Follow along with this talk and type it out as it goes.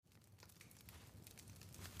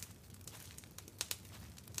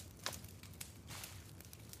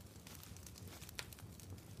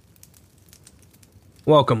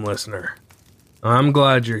Welcome, listener. I'm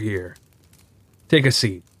glad you're here. Take a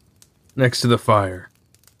seat, next to the fire.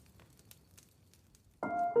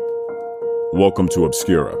 Welcome to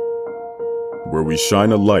Obscura, where we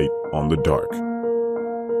shine a light on the dark.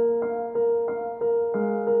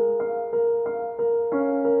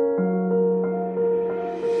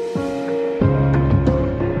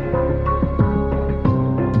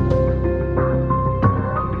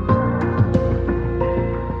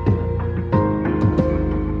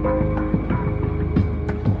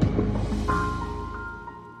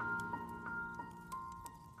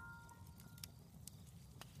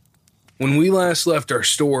 When we last left our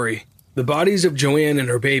story, the bodies of Joann and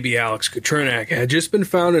her baby Alex Katrinak had just been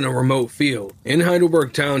found in a remote field in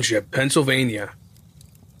Heidelberg Township, Pennsylvania.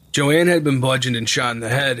 Joann had been bludgeoned and shot in the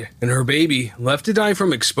head, and her baby left to die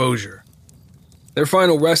from exposure. Their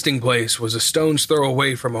final resting place was a stone's throw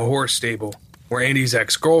away from a horse stable, where Andy's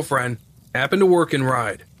ex-girlfriend happened to work and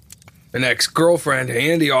ride. An ex-girlfriend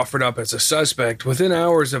Andy offered up as a suspect within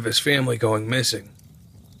hours of his family going missing.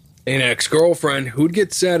 An ex-girlfriend who'd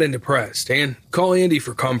get sad and depressed and call Andy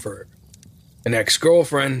for comfort. An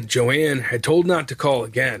ex-girlfriend, Joann, had told not to call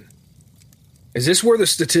again. Is this where the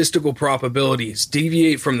statistical probabilities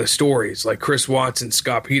deviate from the stories like Chris Watts and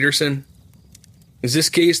Scott Peterson? Is this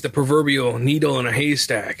case the proverbial needle in a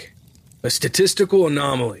haystack? A statistical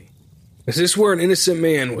anomaly? Is this where an innocent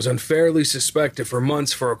man was unfairly suspected for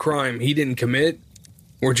months for a crime he didn't commit?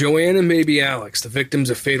 Were Joann and baby Alex the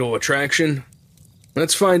victims of fatal attraction?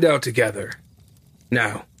 Let's find out together.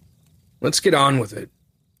 Now, let's get on with it.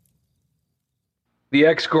 The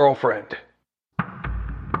ex-girlfriend.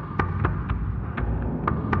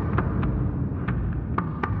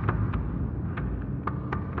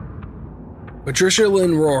 Patricia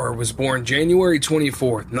Lynn Rohr was born January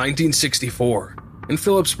 24, 1964, in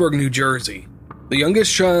Phillipsburg, New Jersey, the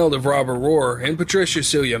youngest child of Robert Rohr and Patricia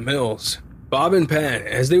Celia Mills. Bob and Pat,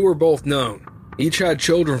 as they were both known, each had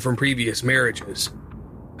children from previous marriages.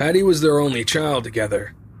 Patty was their only child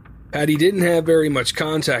together. Patty didn't have very much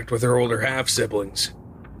contact with her older half-siblings.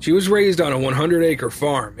 She was raised on a 100-acre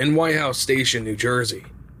farm in White House Station, New Jersey.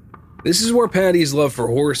 This is where Patty's love for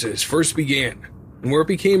horses first began, and where it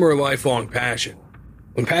became her lifelong passion.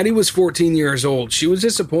 When Patty was 14 years old, she was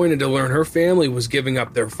disappointed to learn her family was giving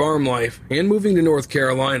up their farm life and moving to North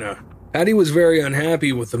Carolina. Patty was very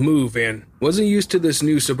unhappy with the move and wasn't used to this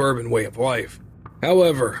new suburban way of life.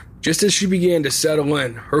 However, just as she began to settle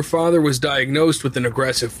in, her father was diagnosed with an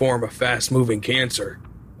aggressive form of fast-moving cancer.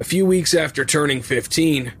 A few weeks after turning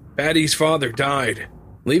 15, Patty's father died,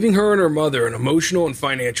 leaving her and her mother in emotional and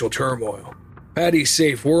financial turmoil. Patty's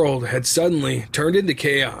safe world had suddenly turned into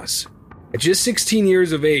chaos. At just 16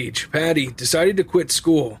 years of age, Patty decided to quit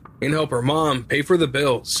school and help her mom pay for the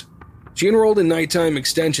bills. She enrolled in nighttime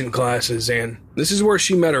extension classes, and this is where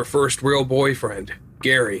she met her first real boyfriend,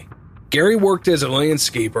 Gary. Gary worked as a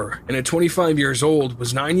landscaper, and at 25 years old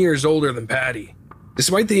was 9 years older than Patty.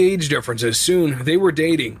 Despite the age differences, soon they were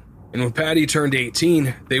dating, and when Patty turned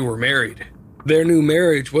 18, they were married. Their new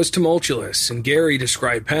marriage was tumultuous, and Gary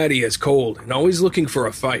described Patty as cold and always looking for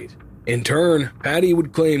a fight. In turn, Patty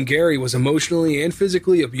would claim Gary was emotionally and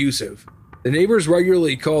physically abusive. The neighbors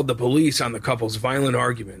regularly called the police on the couple's violent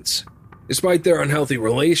arguments. Despite their unhealthy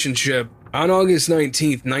relationship, on August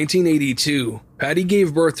 19, 1982, Patty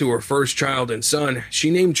gave birth to her first child and son she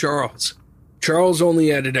named Charles. Charles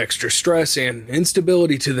only added extra stress and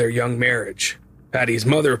instability to their young marriage. Patty's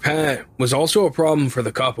mother, Pat, was also a problem for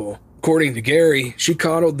the couple. According to Gary, she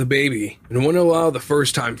coddled the baby and wouldn't allow the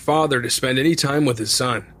first-time father to spend any time with his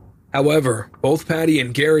son. However, both Patty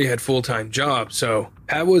and Gary had full-time jobs, so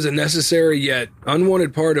Pat was a necessary yet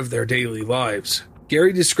unwanted part of their daily lives.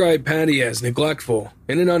 Gary described Patty as neglectful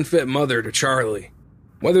and an unfit mother to Charlie.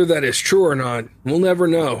 Whether that is true or not, we'll never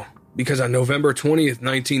know, because on November 20th,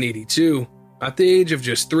 1982, at the age of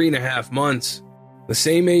just 3.5 months, the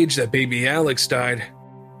same age that baby Alex died,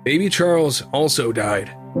 baby Charles also died.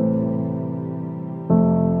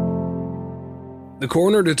 The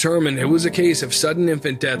coroner determined it was a case of sudden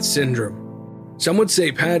infant death syndrome. Some would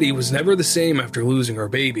say Patty was never the same after losing her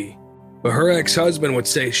baby, but her ex-husband would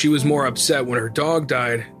say she was more upset when her dog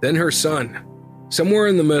died than her son. Somewhere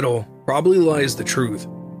in the middle probably lies the truth.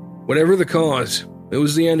 Whatever the cause, it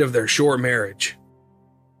was the end of their short marriage.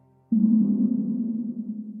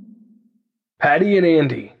 Patty and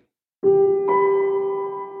Andy.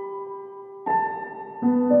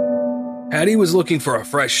 Patty was looking for a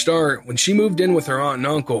fresh start when she moved in with her aunt and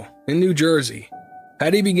uncle in New Jersey.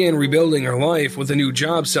 Patty began rebuilding her life with a new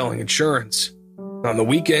job selling insurance. On the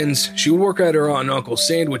weekends, she would work at her aunt and uncle's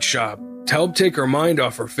sandwich shop to help take her mind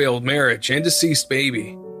off her failed marriage and deceased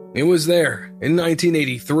baby. It was there, in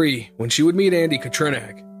 1983, when she would meet Andy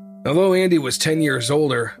Katrinak. Although Andy was 10 years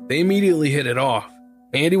older, they immediately hit it off.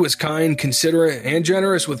 Andy was kind, considerate, and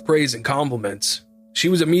generous with praise and compliments. She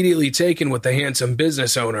was immediately taken with the handsome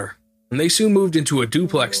business owner, and they soon moved into a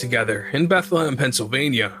duplex together in Bethlehem,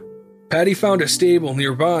 Pennsylvania. Patty found a stable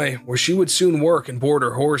nearby where she would soon work and board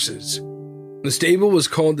her horses. The stable was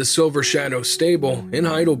called the Silver Shadow Stable in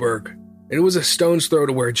Heidelberg, and it was a stone's throw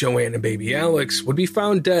to where Joann and baby Alex would be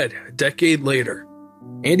found dead a decade later.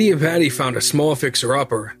 Andy and Patty found a small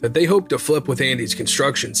fixer-upper that they hoped to flip with Andy's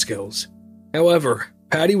construction skills. However,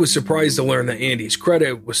 Patty was surprised to learn that Andy's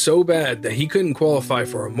credit was so bad that he couldn't qualify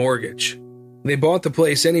for a mortgage. They bought the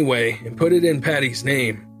place anyway and put it in Patty's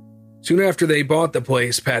name. Soon after they bought the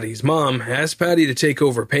place, Patty's mom asked Patty to take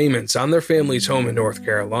over payments on their family's home in North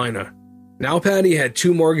Carolina. Now Patty had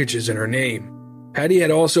 2 mortgages in her name. Patty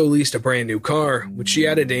had also leased a brand new car, which she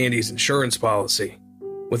added to Andy's insurance policy.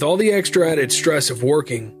 With all the extra added stress of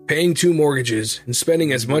working, paying 2 mortgages, and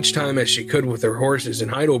spending as much time as she could with her horses in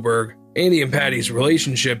Heidelberg, Andy and Patty's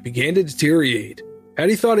relationship began to deteriorate.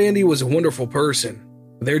 Patty thought Andy was a wonderful person,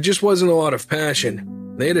 but there just wasn't a lot of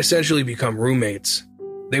passion. They had essentially become roommates.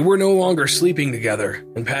 They were no longer sleeping together,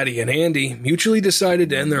 and Patty and Andy mutually decided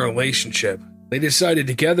to end their relationship. They decided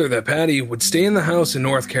together that Patty would stay in the house in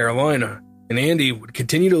North Carolina, and Andy would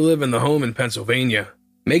continue to live in the home in Pennsylvania,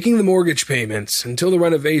 making the mortgage payments until the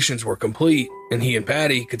renovations were complete and he and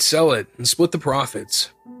Patty could sell it and split the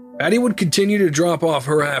profits. Patty would continue to drop off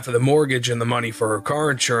her half of the mortgage and the money for her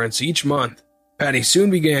car insurance each month. Patty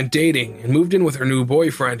soon began dating and moved in with her new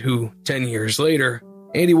boyfriend who, 10 years later,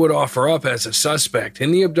 Andy would offer up as a suspect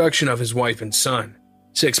in the abduction of his wife and son.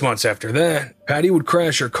 6 months after that, Patty would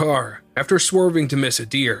crash her car after swerving to miss a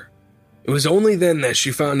deer. It was only then that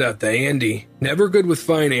she found out that Andy, never good with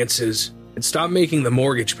finances, had stopped making the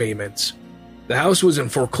mortgage payments. The house was in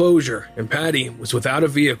foreclosure and Patty was without a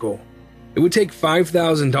vehicle. It would take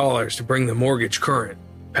 $5,000 to bring the mortgage current.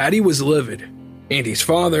 Patty was livid. Andy's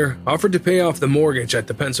father offered to pay off the mortgage at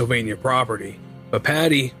the Pennsylvania property, but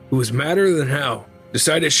Patty, who was madder than hell,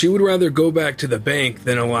 decided she would rather go back to the bank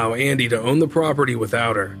than allow Andy to own the property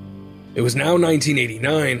without her. It was now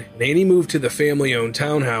 1989, and Andy moved to the family-owned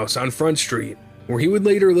townhouse on Front Street, where he would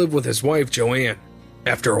later live with his wife, Joann.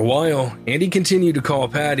 After a while, Andy continued to call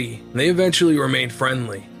Patty, and they eventually remained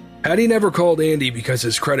friendly. Patty never called Andy because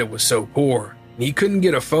his credit was so poor, and he couldn't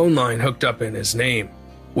get a phone line hooked up in his name.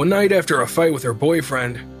 One night after a fight with her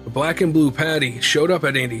boyfriend, the black and blue Patty showed up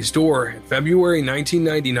at Andy's door in February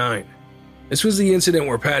 1999. This was the incident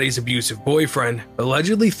where Patty's abusive boyfriend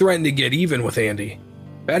allegedly threatened to get even with Andy.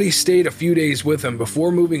 Patty stayed a few days with him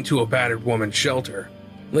before moving to a battered woman's shelter.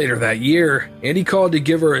 Later that year, Andy called to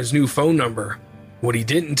give her his new phone number. What he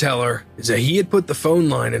didn't tell her is that he had put the phone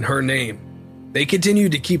line in her name. They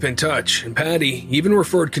continued to keep in touch, and Patty even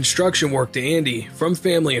referred construction work to Andy from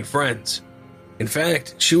family and friends. In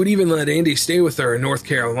fact, she would even let Andy stay with her in North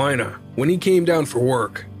Carolina when he came down for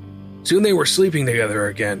work. Soon they were sleeping together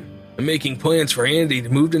again, and making plans for Andy to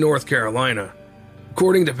move to North Carolina.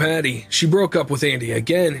 According to Patty, she broke up with Andy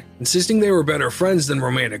again, insisting they were better friends than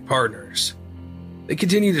romantic partners. They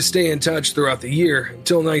continued to stay in touch throughout the year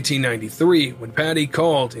until 1993 when Patty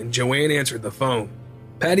called and Joann answered the phone.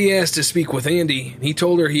 Patty asked to speak with Andy, and he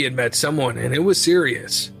told her he had met someone and it was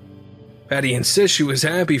serious. Patty insists she was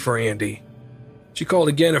happy for Andy. She called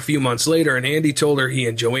again a few months later and Andy told her he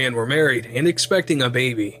and Joann were married and expecting a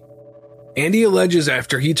baby. Andy alleges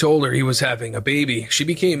after he told her he was having a baby, she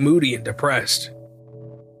became moody and depressed.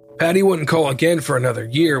 Patty wouldn't call again for another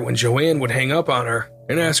year when Joann would hang up on her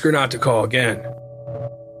and ask her not to call again.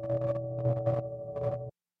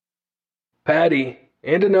 Patty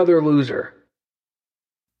and another loser.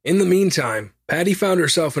 In the meantime, Patty found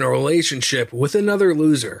herself in a relationship with another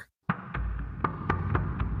loser.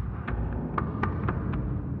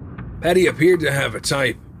 Patty appeared to have a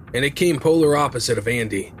type, and it came polar opposite of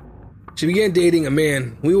Andy. She began dating a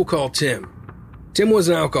man we will call Tim. Tim was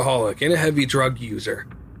an alcoholic and a heavy drug user.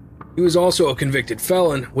 He was also a convicted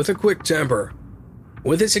felon with a quick temper.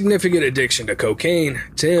 With a significant addiction to cocaine,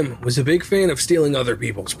 Tim was a big fan of stealing other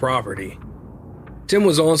people's property. Tim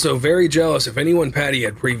was also very jealous of anyone Patty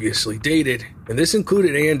had previously dated, and this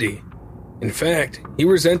included Andy. In fact, he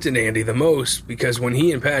resented Andy the most because when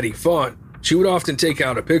he and Patty fought, she would often take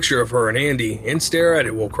out a picture of her and Andy and stare at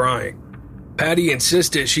it while crying. Patty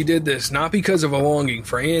insisted she did this not because of a longing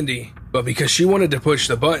for Andy, but because she wanted to push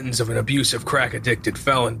the buttons of an abusive crack-addicted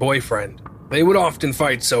felon boyfriend. They would often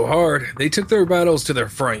fight so hard, they took their battles to their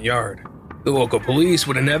front yard. The local police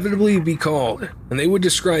would inevitably be called, and they would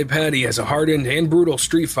describe Patty as a hardened and brutal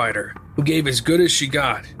street fighter who gave as good as she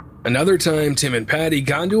got. Another time, Tim and Patty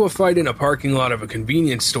got into a fight in a parking lot of a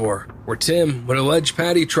convenience store, where Tim would allege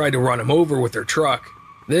Patty tried to run him over with her truck.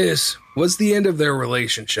 This was the end of their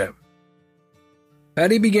relationship.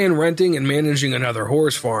 Patty began renting and managing another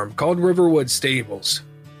horse farm called Riverwood Stables.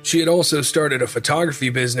 She had also started a photography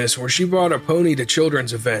business where she brought a pony to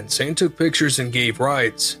children's events and took pictures and gave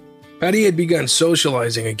rides. Patty had begun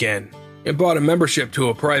socializing again and bought a membership to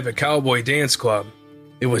a private cowboy dance club.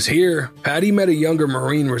 It was here Patty met a younger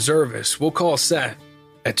Marine reservist we'll call Seth.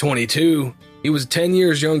 At 22, he was 10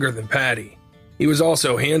 years younger than Patty. He was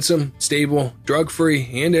also handsome, stable,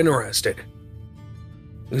 drug-free, and interested.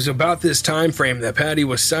 It was about this time frame that Patty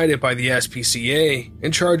was cited by the SPCA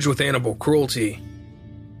and charged with animal cruelty.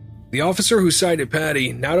 The officer who cited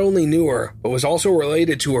Patty not only knew her, but was also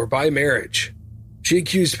related to her by marriage. She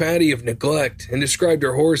accused Patty of neglect and described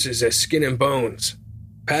her horses as skin and bones.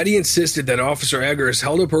 Patty insisted that Officer Eggers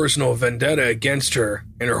held a personal vendetta against her,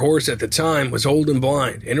 and her horse at the time was old and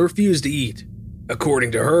blind and refused to eat.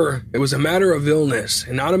 According to her, it was a matter of illness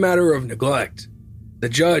and not a matter of neglect. The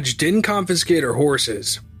judge didn't confiscate her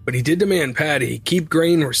horses, but he did demand Patty keep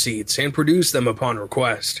grain receipts and produce them upon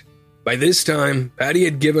request. By this time, Patty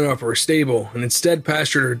had given up her stable and instead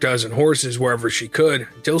pastured her dozen horses wherever she could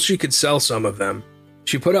until she could sell some of them.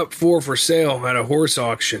 She put up 4 for sale at a horse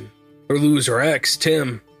auction. Her loser ex,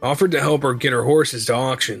 Tim, offered to help her get her horses to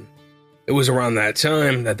auction. It was around that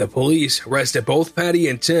time that the police arrested both Patty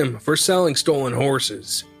and Tim for selling stolen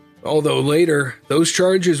horses. Although later, those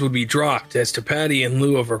charges would be dropped as to Patty in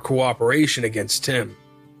lieu of her cooperation against Tim.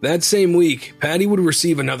 That same week, Patty would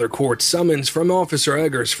receive another court summons from Officer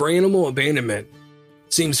Eggers for animal abandonment.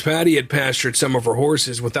 It seems Patty had pastured some of her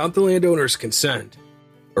horses without the landowner's consent.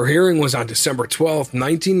 Her hearing was on December 12,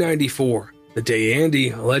 1994, the day Andy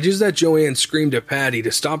alleges that Joann screamed at Patty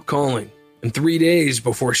to stop calling, and 3 days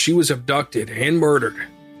before she was abducted and murdered.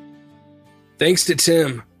 Thanks to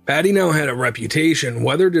Tim, Patty now had a reputation,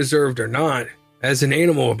 whether deserved or not, as an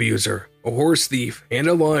animal abuser, a horse thief, and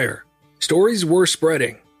a liar. Stories were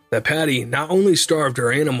spreading that Patty not only starved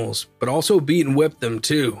her animals, but also beat and whipped them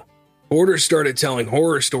too. Boarders started telling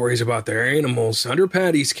horror stories about their animals under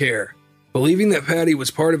Patty's care. Believing that Patty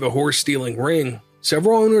was part of a horse-stealing ring,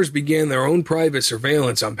 several owners began their own private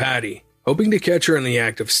surveillance on Patty, hoping to catch her in the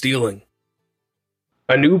act of stealing.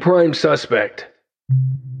 A new prime suspect.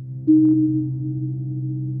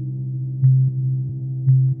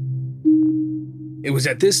 It was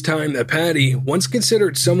at this time that Patty, once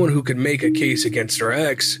considered someone who could make a case against her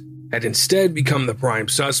ex, had instead become the prime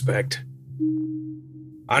suspect.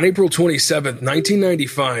 On April 27,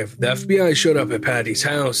 1995, the FBI showed up at Patty's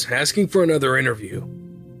house asking for another interview.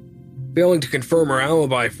 Failing to confirm her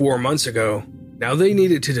alibi 4 months ago, now they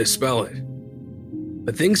needed to dispel it.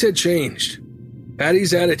 But things had changed.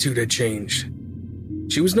 Patty's attitude had changed.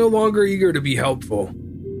 She was no longer eager to be helpful.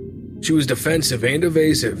 She was defensive and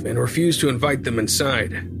evasive and refused to invite them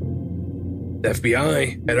inside. The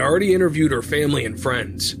FBI had already interviewed her family and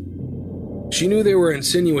friends. She knew they were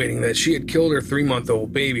insinuating that she had killed her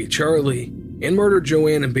 3-month-old baby, Charlie, and murdered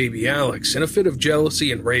Joann and baby Alex in a fit of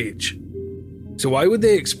jealousy and rage. So why would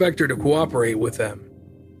they expect her to cooperate with them?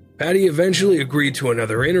 Patty eventually agreed to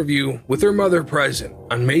another interview with her mother present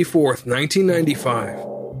on May 4th,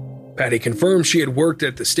 1995. Patty confirmed she had worked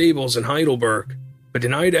at the stables in Heidelberg, but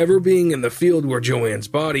denied ever being in the field where Joann's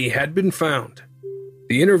body had been found.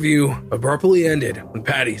 The interview abruptly ended when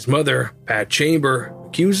Patty's mother, Pat Chamber,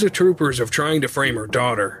 accused the troopers of trying to frame her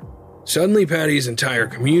daughter. Suddenly, Patty's entire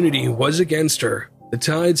community was against her. The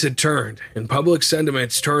tides had turned, and public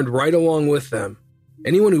sentiments turned right along with them.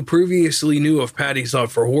 Anyone who previously knew of Patty's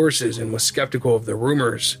love for horses and was skeptical of the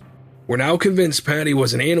rumors were now convinced Patty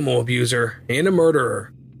was an animal abuser and a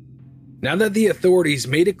murderer. Now that the authorities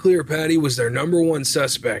made it clear Patty was their number one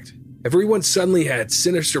suspect, everyone suddenly had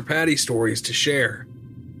sinister Patty stories to share.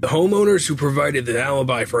 The homeowners who provided the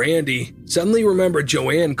alibi for Andy suddenly remembered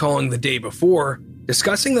Joann calling the day before,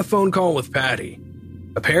 discussing the phone call with Patty.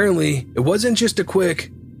 Apparently, it wasn't just a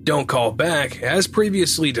quick, "don't call back," as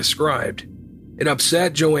previously described. It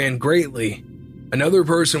upset Joann greatly. Another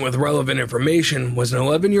person with relevant information was an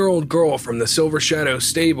 11-year-old girl from the Silver Shadow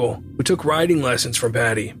stable who took riding lessons from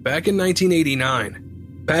Patty back in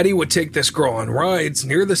 1989. Patty would take this girl on rides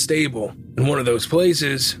near the stable, and one of those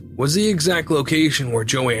places was the exact location where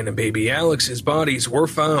Joann and baby Alex's bodies were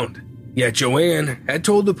found. Yet Joann had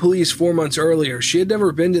told the police 4 months earlier she had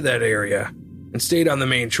never been to that area and stayed on the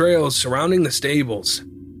main trails surrounding the stables.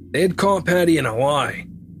 They had caught Patty in a lie,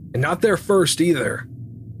 and not their first either.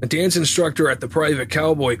 A dance instructor at the private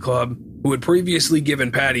cowboy club, who had previously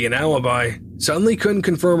given Patty an alibi, suddenly couldn't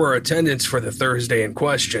confirm her attendance for the Thursday in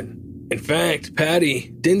question. In fact,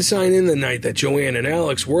 Patty didn't sign in the night that Joann and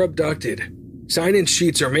Alex were abducted. Sign-in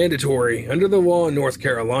sheets are mandatory under the law in North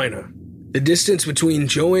Carolina. The distance between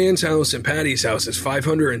Joann's house and Patty's house is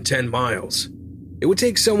 510 miles. It would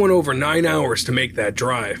take someone over 9 hours to make that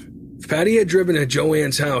drive. If Patty had driven to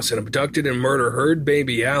Joann's house and abducted and murdered her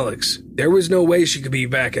baby Alex, there was no way she could be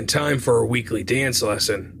back in time for her weekly dance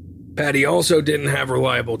lesson. Patty also didn't have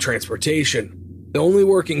reliable transportation. The only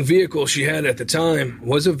working vehicle she had at the time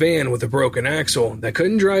was a van with a broken axle that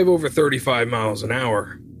couldn't drive over 35 miles an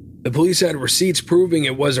hour. The police had receipts proving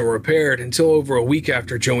it wasn't repaired until over a week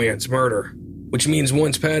after Joann's murder, which means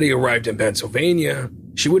once Patty arrived in Pennsylvania,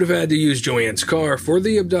 she would have had to use Joann's car for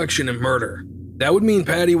the abduction and murder. That would mean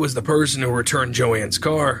Patty was the person who returned Joann's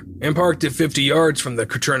car and parked it 50 yards from the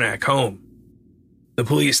Katrinak home. The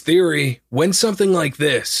police theory went something like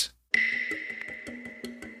this.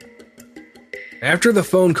 After the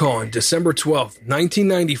phone call on December 12,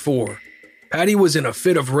 1994, Patty was in a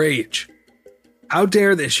fit of rage. How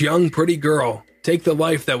dare this young, pretty girl take the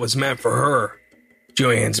life that was meant for her?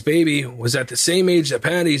 Joann's baby was at the same age that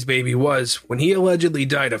Patty's baby was when he allegedly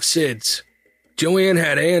died of SIDS. Joann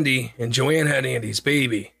had Andy, and Joann had Andy's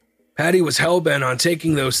baby. Patty was hell-bent on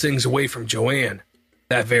taking those things away from Joann.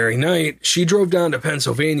 That very night, she drove down to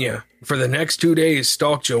Pennsylvania, and for the next 2 days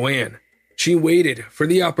stalked Joann. She waited for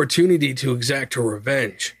the opportunity to exact her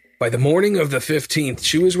revenge. By the morning of the 15th,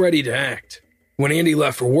 she was ready to act. When Andy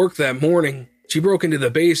left for work that morning, she broke into the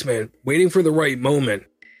basement, waiting for the right moment.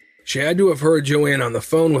 She had to have heard Joann on the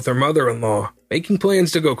phone with her mother-in-law, making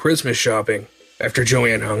plans to go Christmas shopping. After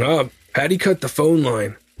Joann hung up, Patty cut the phone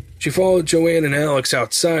line. She followed Joann and Alex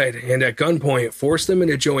outside and at gunpoint forced them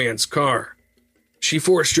into Joann's car. She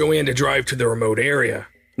forced Joann to drive to the remote area,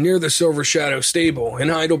 near the Silver Shadow Stable in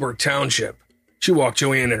Heidelberg Township. She walked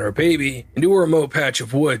Joann and her baby into a remote patch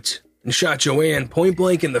of woods and shot Joann point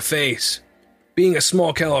blank in the face. Being a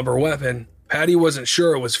small caliber weapon, Patty wasn't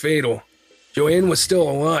sure it was fatal. Joann was still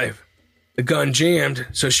alive. The gun jammed,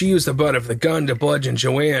 so she used the butt of the gun to bludgeon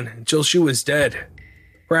Joann until she was dead.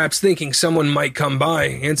 Perhaps thinking someone might come by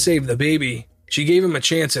and save the baby, she gave him a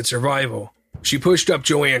chance at survival. She pushed up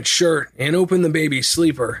Joann's shirt and opened the baby's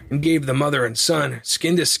sleeper and gave the mother and son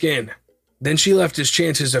skin to skin. Then she left his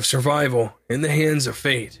chances of survival in the hands of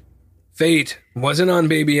fate. Fate wasn't on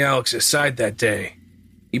baby Alex's side that day.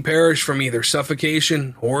 He perished from either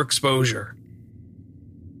suffocation or exposure.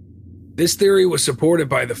 This theory was supported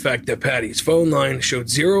by the fact that Patty's phone line showed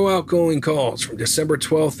 0 outgoing calls from December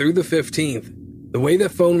 12th through the 15th. The way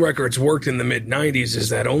that phone records worked in the mid-90s is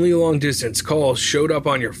that only long-distance calls showed up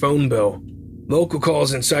on your phone bill. Local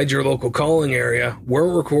calls inside your local calling area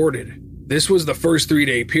weren't recorded. This was the first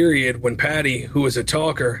 3-day period when Patty, who was a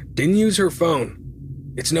talker, didn't use her phone.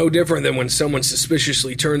 It's no different than when someone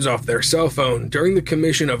suspiciously turns off their cell phone during the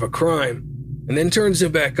commission of a crime and then turns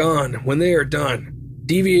it back on when they are done.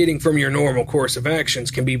 Deviating from your normal course of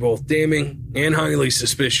actions can be both damning and highly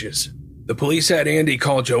suspicious. The police had Andy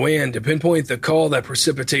call Joann to pinpoint the call that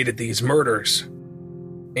precipitated these murders.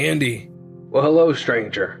 Andy. Well, hello,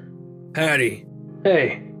 stranger. Patty.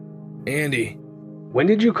 Hey. Andy. When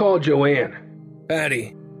did you call Joann?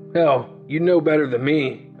 Patty. Hell, you'd know better than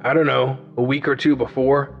me. I don't know, a week or 2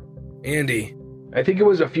 before? Andy. I think it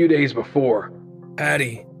was a few days before.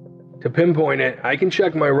 Patty. To pinpoint it, I can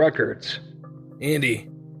check my records. Andy.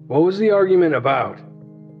 What was the argument about?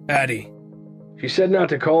 Patty. She said not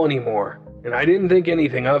to call anymore, and I didn't think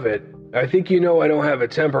anything of it. I think you know I don't have a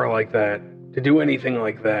temper like that, to do anything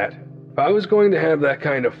like that. If I was going to have that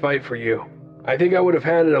kind of fight for you, I think I would have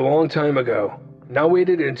had it a long time ago, not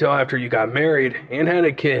waited until after you got married and had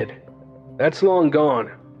a kid. That's long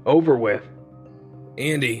gone, over with.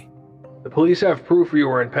 Andy, the police have proof you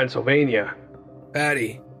were in Pennsylvania.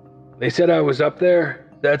 Patty, they said I was up there?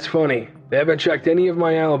 That's funny. They haven't checked any of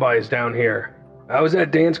my alibis down here. I was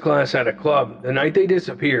at dance class at a club the night they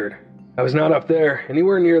disappeared. I was not up there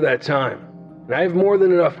anywhere near that time, and I have more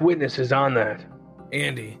than enough witnesses on that.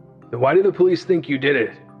 Andy, then why do the police think you did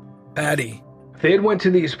it? Patty, if they had went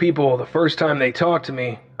to these people the first time they talked to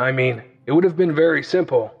me, it would have been very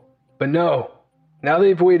simple. But no, now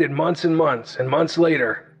they've waited months and months, and months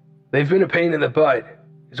later, they've been a pain in the butt,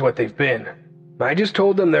 is what they've been. I just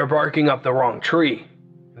told them they're barking up the wrong tree.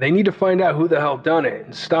 They need to find out who the hell done it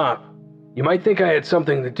and stop. You might think I had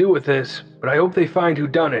something to do with this, but I hope they find who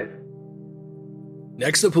done it.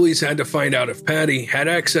 Next, the police had to find out if Patty had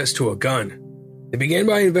access to a gun. They began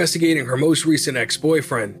by investigating her most recent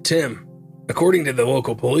ex-boyfriend, Tim. According to the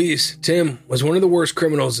local police, Tim was one of the worst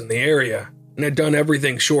criminals in the area and had done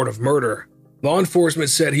everything short of murder. Law enforcement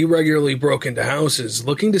said he regularly broke into houses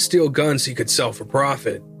looking to steal guns he could sell for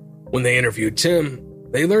profit. When they interviewed Tim,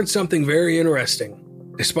 they learned something very interesting.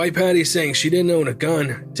 Despite Patty saying she didn't own a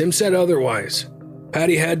gun, Tim said otherwise.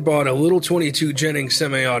 Patty had bought a little .22 Jennings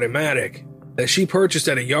semi-automatic that she purchased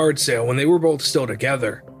at a yard sale when they were both still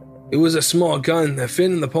together. It was a small gun that fit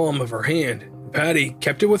in the palm of her hand. Patty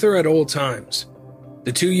kept it with her at all times.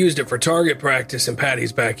 The two used it for target practice in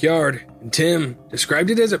Patty's backyard, and Tim described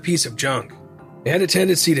it as a piece of junk. It had a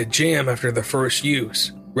tendency to jam after the first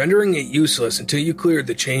use, rendering it useless until you cleared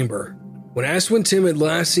the chamber. When asked when Tim had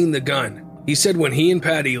last seen the gun, he said when he and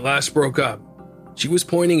Patty last broke up, she was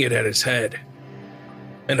pointing it at his head.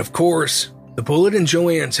 And of course, the bullet in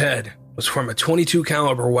Joann's head was from a .22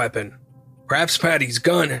 caliber weapon. Perhaps Patty's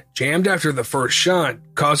gun jammed after the first shot,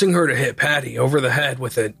 causing her to hit Patty over the head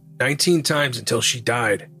with it 19 times until she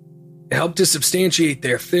died. It helped to substantiate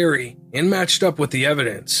their theory and matched up with the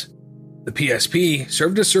evidence. The PSP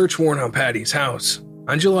served a search warrant on Patty's house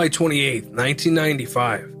on July 28,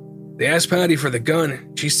 1995. They asked Patty for the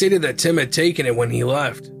gun. She stated that Tim had taken it when he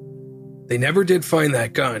left. They never did find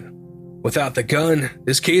that gun. Without the gun,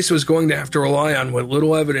 this case was going to have to rely on what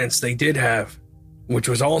little evidence they did have, which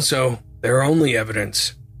was also their only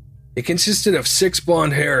evidence. It consisted of 6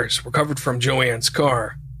 blonde hairs recovered from Joann's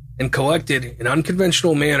car and collected in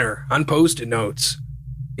unconventional manner on Post-it notes.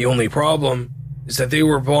 The only problem is that they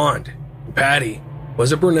were blonde, and Patty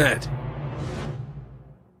was a brunette.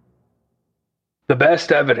 The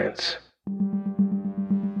best evidence.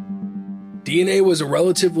 DNA was a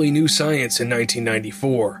relatively new science in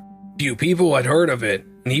 1994. Few people had heard of it,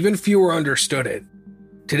 and even fewer understood it.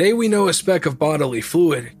 Today we know a speck of bodily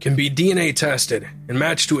fluid can be DNA tested and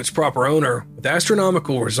matched to its proper owner with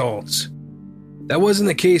astronomical results. That wasn't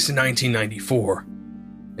the case in 1994.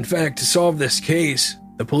 In fact, to solve this case,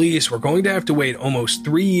 the police were going to have to wait almost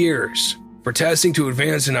 3 years for testing to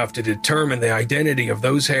advance enough to determine the identity of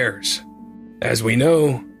those hairs. As we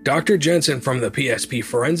know, Dr. Jensen from the PSP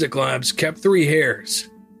Forensic Labs kept 3 hairs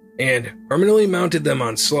and permanently mounted them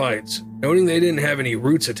on slides, noting they didn't have any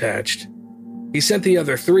roots attached. He sent the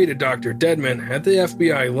other 3 to Dr. Dedman at the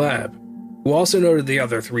FBI lab, who also noted the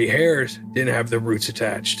other 3 hairs didn't have the roots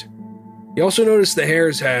attached. He also noticed the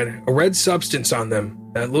hairs had a red substance on them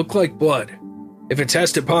that looked like blood. If it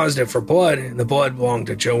tested positive for blood, and the blood belonged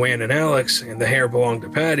to Joann and Alex, and the hair belonged to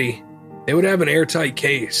Patty, they would have an airtight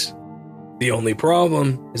case. The only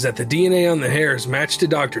problem is that the DNA on the hairs matched to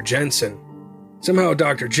Dr. Jensen. Somehow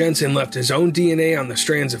Dr. Jensen left his own DNA on the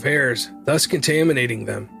strands of hairs, thus contaminating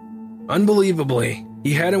them. Unbelievably,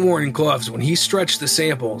 he hadn't worn gloves when he stretched the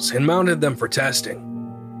samples and mounted them for testing.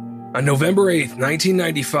 On November 8,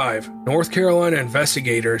 1995, North Carolina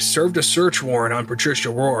investigators served a search warrant on Patricia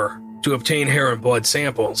Rohr to obtain hair and blood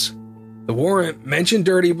samples. The warrant mentioned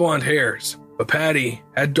dirty blonde hairs, but Patty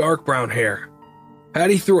had dark brown hair.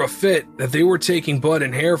 Patty threw a fit that they were taking blood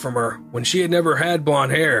and hair from her when she had never had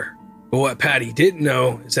blonde hair. But what Patty didn't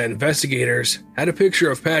know is that investigators had a picture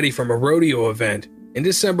of Patty from a rodeo event in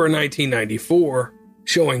December 1994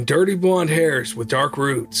 showing dirty blonde hairs with dark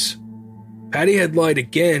roots. Patty had lied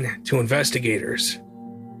again to investigators.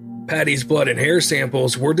 Patty's blood and hair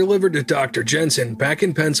samples were delivered to Dr. Jensen back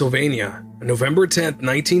in Pennsylvania on November 10,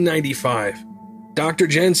 1995. Dr.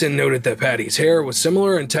 Jensen noted that Patty's hair was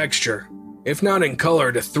similar in texture, if not in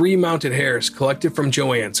color, to 3 mounted hairs collected from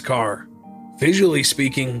Joann's car. Visually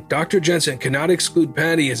speaking, Dr. Jensen could not exclude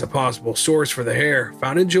Patty as a possible source for the hair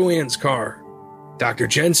found in Joann's car. Dr.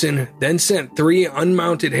 Jensen then sent 3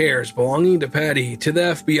 unmounted hairs belonging to Patty to the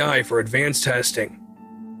FBI for advanced testing.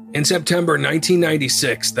 In September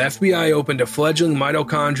 1996, the FBI opened a fledgling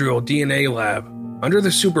mitochondrial DNA lab under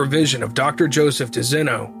the supervision of Dr. Joseph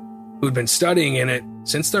DeZino, who had been studying in it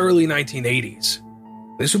since the early 1980s.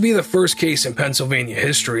 This would be the first case in Pennsylvania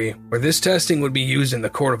history where this testing would be used in the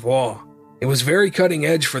court of law. It was very cutting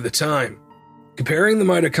edge for the time. Comparing the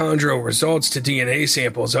mitochondrial results to DNA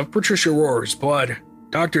samples of Patricia Rohr's blood,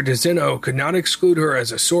 Dr. DeZino could not exclude her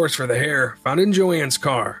as a source for the hair found in Joann's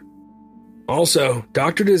car. Also,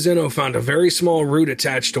 Dr. DeZino found a very small root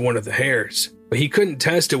attached to one of the hairs, but he couldn't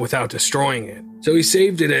test it without destroying it, so he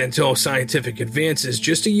saved it until scientific advances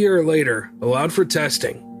just a year later allowed for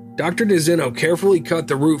testing. Dr. DeZino carefully cut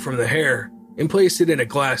the root from the hair and placed it in a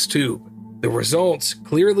glass tube. The results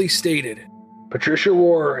clearly stated, Patricia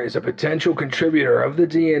Rohr is a potential contributor of the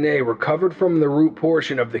DNA recovered from the root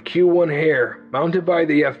portion of the Q1 hair mounted by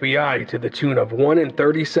the FBI to the tune of 1 in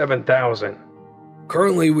 37,000.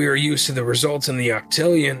 Currently, we are used to the results in the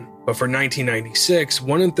octillion, but for 1996,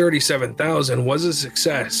 1 in 37,000 was a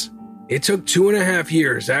success. It took 2.5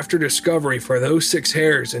 years after discovery for those 6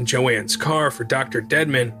 hairs in Joann's car for Dr.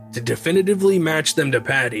 Dedman to definitively match them to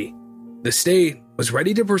Patty. The state was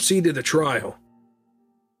ready to proceed to the trial.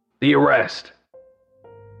 The arrest.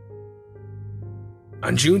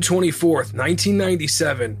 On June 24th,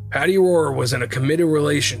 1997, Patty Rohrer was in a committed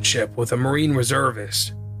relationship with a Marine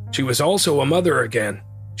reservist. She was also a mother again.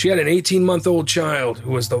 She had an 18-month-old child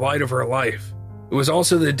who was the light of her life. It was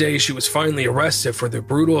also the day she was finally arrested for the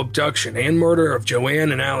brutal abduction and murder of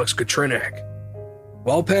Joann and Alex Katrinak.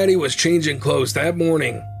 While Patty was changing clothes that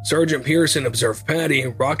morning, Sergeant Pearson observed Patty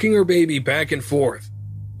rocking her baby back and forth,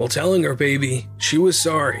 while telling her baby she was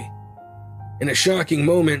sorry. In a shocking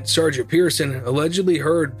moment, Sergeant Pearson allegedly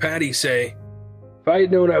heard Patty say, "If I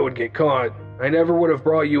had known I would get caught, I never would have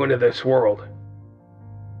brought you into this world."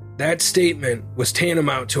 That statement was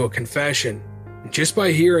tantamount to a confession, and just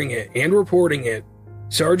by hearing it and reporting it,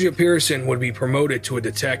 Sergeant Pearson would be promoted to a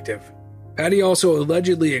detective. Patty also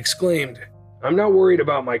allegedly exclaimed, "I'm not worried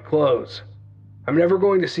about my clothes. I'm never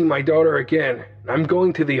going to see my daughter again, and I'm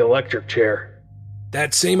going to the electric chair."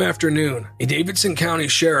 That same afternoon, a Davidson County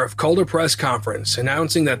sheriff called a press conference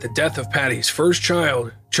announcing that the death of Patty's first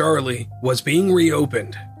child, Charlie, was being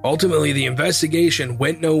reopened. Ultimately, the investigation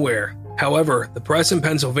went nowhere. However, the press in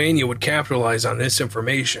Pennsylvania would capitalize on this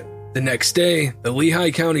information. The next day, the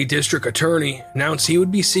Lehigh County District Attorney announced he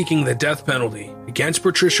would be seeking the death penalty against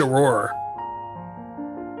Patricia Rohrer.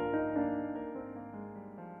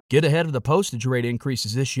 Get ahead of the postage rate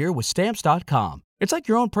increases this year with Stamps.com. It's like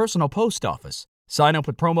your own personal post office. Sign up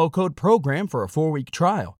with promo code PROGRAM for a 4-week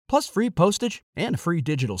trial, plus free postage and a free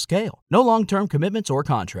digital scale. No long-term commitments or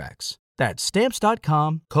contracts. That's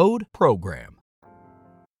Stamps.com, code PROGRAM.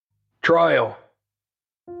 Trial.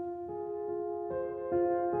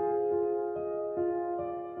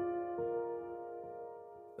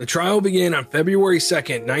 The trial began on February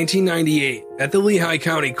 2nd, 1998, at the Lehigh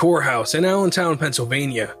County Courthouse in Allentown,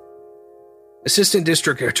 Pennsylvania. Assistant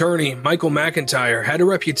District Attorney Michael McIntyre had a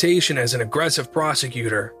reputation as an aggressive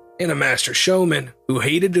prosecutor and a master showman who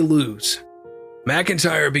hated to lose.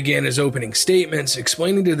 McIntyre began his opening statements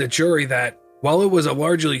explaining to the jury that, while it was a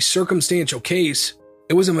largely circumstantial case,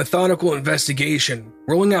 it was a methodical investigation,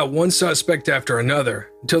 ruling out one suspect after another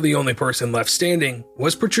until the only person left standing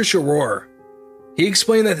was Patricia Rohrer. He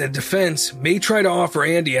explained that the defense may try to offer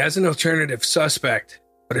Andy as an alternative suspect,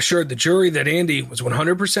 but assured the jury that Andy was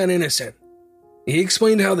 100% innocent. He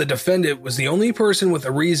explained how the defendant was the only person with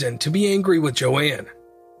a reason to be angry with Joann.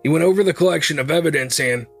 He went over the collection of evidence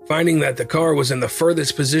and, finding that the car was in the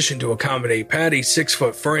furthest position to accommodate Patty's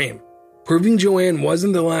 6-foot frame, proving Joann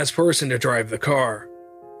wasn't the last person to drive the car.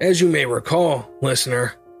 As you may recall,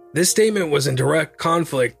 listener, this statement was in direct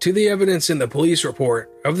conflict to the evidence in the police report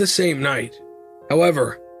of the same night.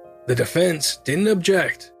 However, the defense didn't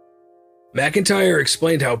object. McIntyre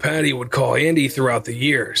explained how Patty would call Andy throughout the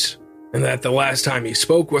years, and that the last time he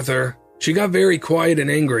spoke with her, she got very quiet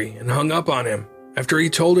and angry and hung up on him after he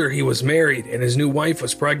told her he was married and his new wife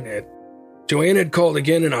was pregnant. Joann had called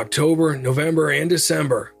again in October, November, and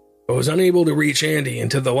December, but was unable to reach Andy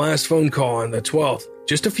until the last phone call on the 12th,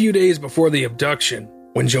 just a few days before the abduction,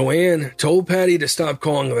 when Joann told Patty to stop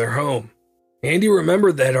calling their home. Andy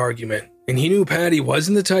remembered that argument, and he knew Patty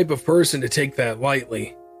wasn't the type of person to take that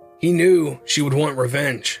lightly. He knew she would want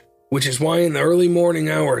revenge, which is why in the early morning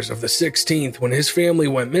hours of the 16th, when his family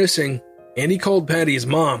went missing, Andy called Patty's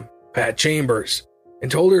mom, Pat Chambers, and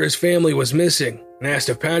told her his family was missing and asked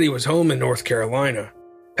if Patty was home in North Carolina.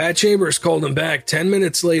 Pat Chambers called him back 10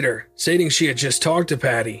 minutes later, stating she had just talked to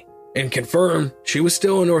Patty and confirmed she was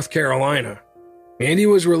still in North Carolina. Andy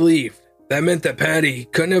was relieved. That meant that Patty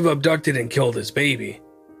couldn't have abducted and killed his baby.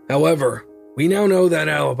 However, we now know that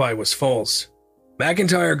alibi was false.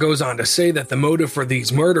 McIntyre goes on to say that the motive for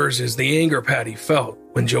these murders is the anger Patty felt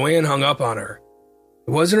when Joann hung up on her.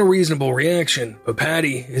 It wasn't a reasonable reaction, but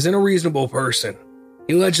Patty isn't a reasonable person.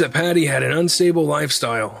 He alleged that Patty had an unstable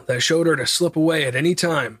lifestyle that showed her to slip away at any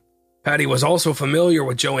time. Patty was also familiar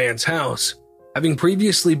with Joann's house, having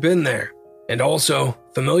previously been there, and also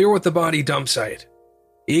familiar with the body dump site.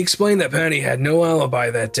 He explained that Patty had no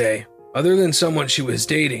alibi that day, other than someone she was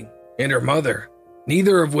dating, and her mother,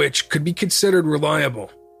 neither of which could be considered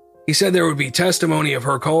reliable. He said there would be testimony of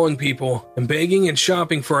her calling people and begging and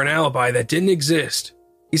shopping for an alibi that didn't exist.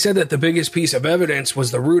 He said that the biggest piece of evidence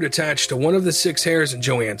was the root attached to one of the 6 hairs in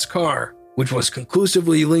Joann's car, which was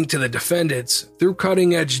conclusively linked to the defendants through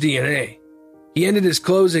cutting-edge DNA. He ended his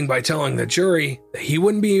closing by telling the jury that he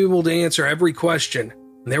wouldn't be able to answer every question,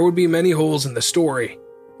 and there would be many holes in the story,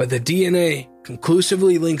 but the DNA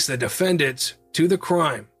conclusively links the defendants to the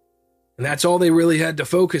crime. And that's all they really had to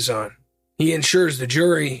focus on. He ensures the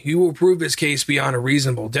jury he will prove his case beyond a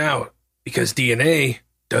reasonable doubt, because DNA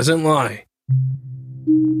doesn't lie.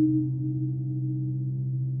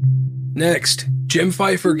 Next, Jim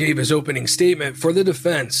Pfeiffer gave his opening statement for the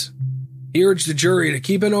defense. He urged the jury to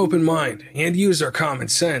keep an open mind and use their common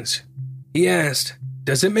sense. He asked,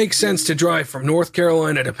 "Does it make sense to drive from North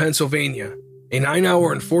Carolina to Pennsylvania, a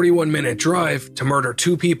 9-hour and 41-minute drive, to murder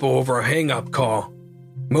 2 people over a hang-up call?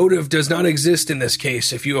 Motive does not exist in this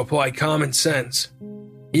case if you apply common sense."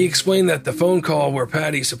 He explained that the phone call where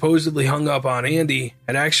Patty supposedly hung up on Andy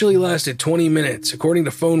had actually lasted 20 minutes according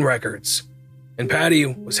to phone records, and Patty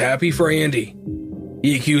was happy for Andy.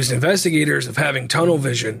 He accused investigators of having tunnel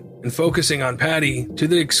vision and focusing on Patty to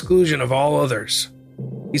the exclusion of all others.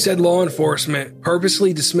 He said law enforcement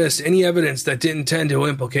purposely dismissed any evidence that didn't tend to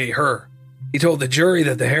implicate her. He told the jury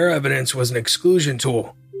that the hair evidence was an exclusion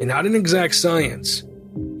tool and not an exact science.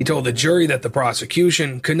 He told the jury that the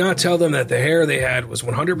prosecution could not tell them that the hair they had was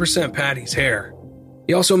 100% Patty's hair.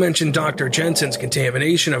 He also mentioned Dr. Jensen's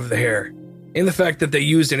contamination of the hair and the fact that they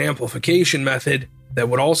used an amplification method that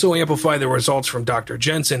would also amplify the results from Dr.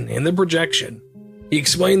 Jensen and the projection. He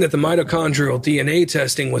explained that the mitochondrial DNA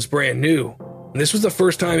testing was brand new, and this was the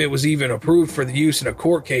first time it was even approved for the use in a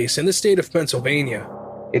court case in the state of Pennsylvania.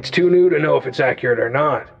 It's too new to know if it's accurate or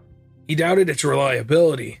not. He doubted its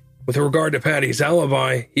reliability. With regard to Patty's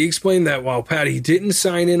alibi, he explained that while Patty didn't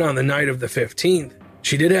sign in on the night of the 15th,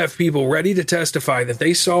 she did have people ready to testify that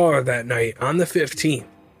they saw her that night on the 15th.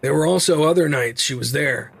 There were also other nights she was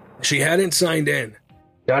there. She hadn't signed in.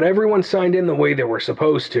 Not everyone signed in the way they were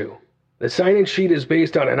supposed to. The sign-in sheet is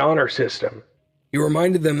based on an honor system. He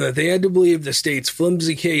reminded them that they had to believe the state's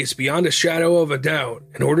flimsy case beyond a shadow of a doubt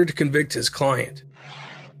in order to convict his client.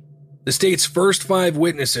 The state's first 5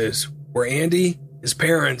 witnesses were Andy, his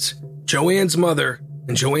parents, Joann's mother,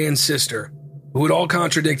 and Joann's sister, who would all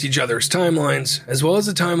contradict each other's timelines, as well as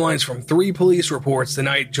the timelines from 3 police reports the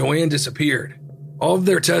night Joann disappeared. All of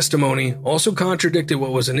their testimony also contradicted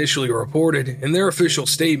what was initially reported in their official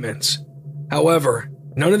statements. However,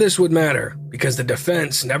 none of this would matter because the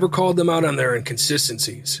defense never called them out on their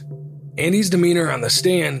inconsistencies. Andy's demeanor on the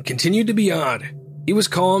stand continued to be odd. He was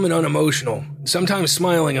calm and unemotional, sometimes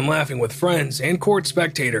smiling and laughing with friends and court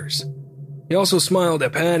spectators. He also smiled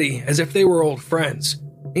at Patty as if they were old friends.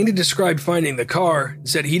 Andy described finding the car and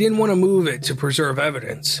said he didn't want to move it to preserve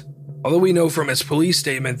evidence. Although we know from his police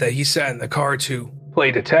statement that he sat in the car to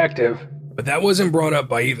play detective, but that wasn't brought up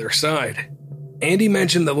by either side. Andy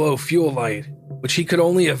mentioned the low fuel light, which he could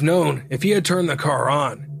only have known if he had turned the car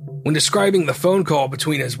on. When describing the phone call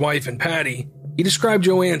between his wife and Patty, he described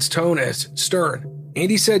Joann's tone as stern.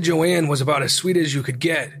 Andy said Joann was about as sweet as you could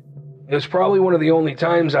get. It was probably one of the only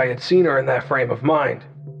times I had seen her in that frame of mind.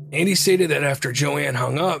 Andy stated that after Joann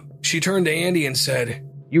hung up, she turned to Andy and said,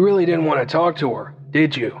 "You really didn't want to talk to her,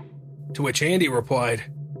 did you?" To which Andy replied,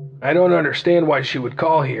 "I don't understand why she would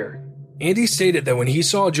call here." Andy stated that when he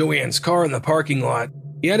saw Joann's car in the parking lot,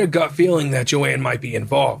 he had a gut feeling that Joann might be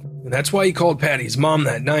involved, and that's why he called Patty's mom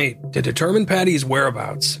that night to determine Patty's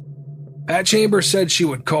whereabouts. Pat Chambers said she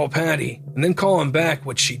would call Patty and then call him back,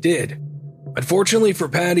 which she did. Unfortunately for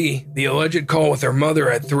Patty, the alleged call with her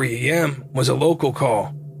mother at 3 a.m. was a local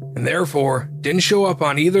call, and therefore didn't show up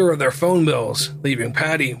on either of their phone bills, leaving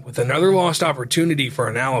Patty with another lost opportunity for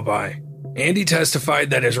an alibi. Andy testified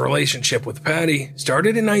that his relationship with Patty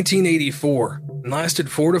started in 1984 and lasted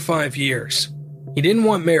 4 to 5 years. He didn't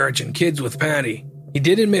want marriage and kids with Patty. He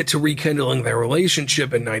did admit to rekindling their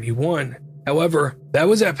relationship in 91. However, that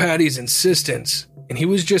was at Patty's insistence, and he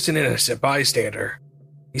was just an innocent bystander.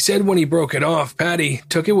 He said when he broke it off, Patty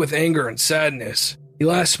took it with anger and sadness. He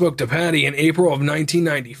last spoke to Patty in April of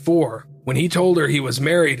 1994, when he told her he was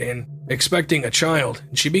married and expecting a child,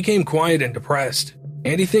 and she became quiet and depressed.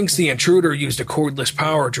 Andy thinks the intruder used a cordless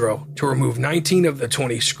power drill to remove 19 of the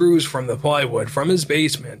 20 screws from the plywood from his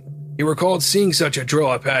basement. He recalled seeing such a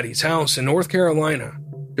drill at Patty's house in North Carolina.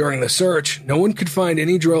 During the search, no one could find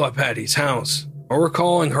any drill at Patty's house, or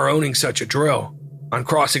recalling her owning such a drill. On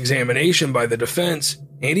cross-examination by the defense,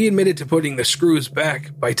 Andy admitted to putting the screws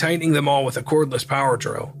back by tightening them all with a cordless power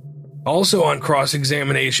drill. Also on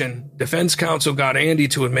cross-examination, defense counsel got Andy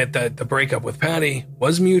to admit that the breakup with Patty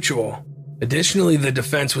was mutual. Additionally, the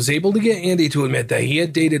defense was able to get Andy to admit that he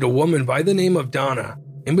had dated a woman by the name of Donna,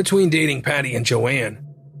 in between dating Patty and Joann.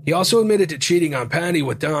 He also admitted to cheating on Patty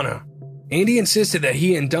with Donna. Andy insisted that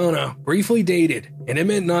he and Donna briefly dated, and it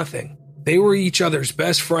meant nothing. They were each other's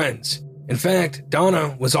best friends. In fact,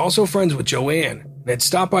 Donna was also friends with Joann, and had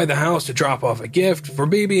stopped by the house to drop off a gift for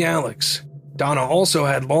baby Alex. Donna also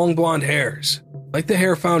had long blonde hairs, like the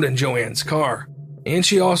hair found in Joann's car, and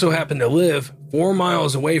she also happened to live 4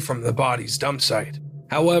 miles away from the body's dump site.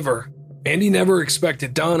 However, Andy never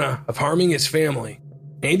expected Donna of harming his family.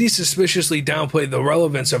 Andy suspiciously downplayed the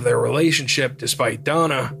relevance of their relationship despite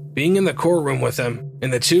Donna being in the courtroom with him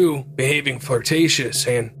and the two behaving flirtatious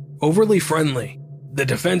and overly friendly. The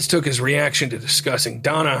defense took his reaction to discussing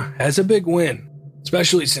Donna as a big win,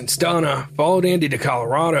 especially since Donna followed Andy to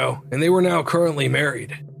Colorado and they were now currently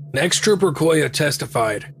married. Next, Trooper Koya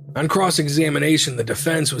testified. On cross-examination, the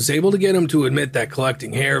defense was able to get him to admit that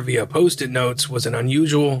collecting hair via post-it notes was an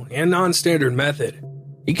unusual and non-standard method.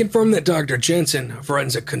 He confirmed that Dr. Jensen, a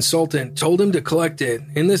forensic consultant, told him to collect it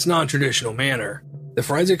in this non-traditional manner. The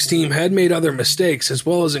forensics team had made other mistakes, as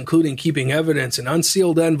well as including keeping evidence in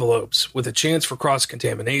unsealed envelopes with a chance for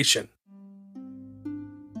cross-contamination.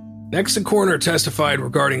 Next, the coroner testified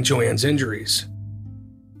regarding Joann's injuries.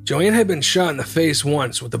 Joann had been shot in the face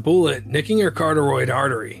once with a bullet nicking her carotid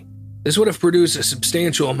artery. This would have produced a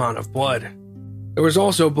substantial amount of blood. There was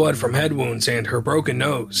also blood from head wounds and her broken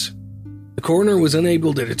nose. The coroner was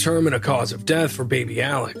unable to determine a cause of death for baby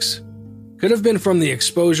Alex. Could have been from the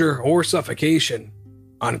exposure or suffocation.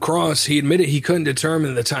 On cross, he admitted he couldn't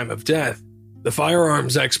determine the time of death. The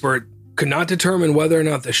firearms expert could not determine whether or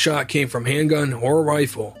not the shot came from handgun or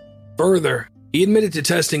rifle. Further, he admitted to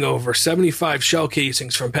testing over 75 shell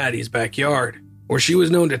casings from Patty's backyard, where she was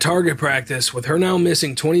known to target practice with her now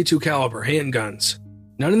missing .22 caliber handguns.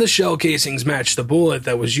 None of the shell casings matched the bullet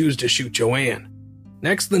that was used to shoot Joann.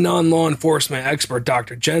 Next, the non-law enforcement expert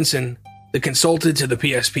Dr. Jensen, the consultant to the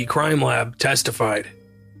PSP crime lab, testified.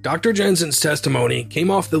 Dr. Jensen's testimony came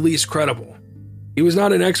off the least credible. He was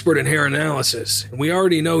not an expert in hair analysis, and we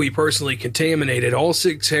already know he personally contaminated all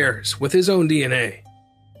 6 hairs with his own DNA.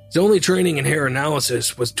 His only training in hair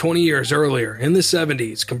analysis was 20 years earlier, in the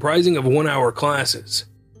 70s, comprising of 1-hour classes.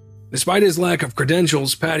 Despite his lack of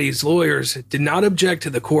credentials, Patty's lawyers did not object to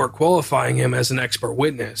the court qualifying him as an expert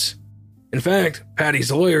witness. In fact,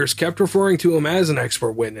 Patty's lawyers kept referring to him as an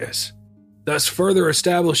expert witness, thus further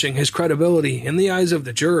establishing his credibility in the eyes of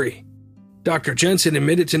the jury. Dr. Jensen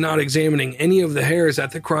admitted to not examining any of the hairs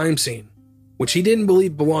at the crime scene, which he didn't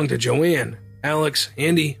believe belonged to Joann, Alex,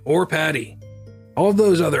 Andy, or Patty. All of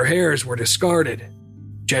those other hairs were discarded.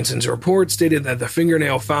 Jensen's report stated that the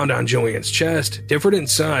fingernail found on Joann's chest differed in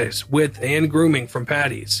size, width, and grooming from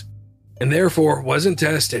Patty's, and therefore wasn't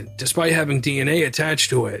tested despite having DNA attached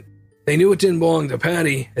to it. They knew it didn't belong to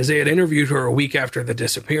Patty, as they had interviewed her a week after the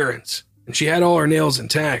disappearance, and she had all her nails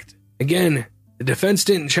intact. Again, the defense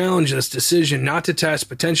didn't challenge this decision not to test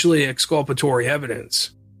potentially exculpatory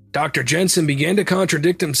evidence. Dr. Jensen began to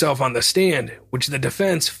contradict himself on the stand, which the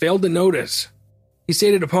defense failed to notice. He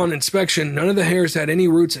stated upon inspection none of the hairs had any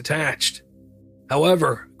roots attached.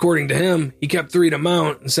 However, according to him, he kept 3 to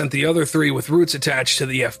mount and sent the other 3 with roots attached to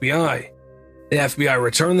the FBI. The FBI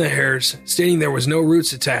returned the hairs, stating there was no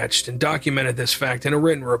roots attached, and documented this fact in a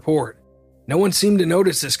written report. No one seemed to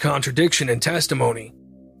notice this contradiction in testimony,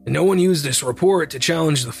 and no one used this report to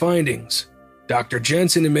challenge the findings. Dr.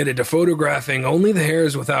 Jensen admitted to photographing only the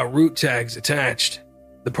hairs without root tags attached.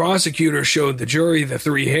 The prosecutor showed the jury the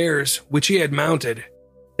 3 hairs, which he had mounted.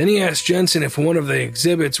 Then he asked Jensen if one of the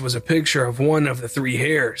exhibits was a picture of one of the 3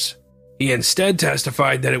 hairs. He instead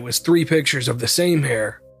testified that it was 3 pictures of the same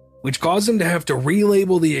hair, which caused him to have to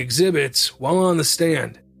relabel the exhibits while on the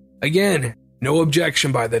stand. Again, no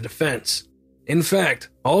objection by the defense. In fact,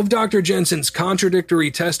 all of Dr. Jensen's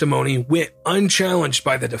contradictory testimony went unchallenged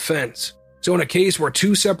by the defense. So in a case where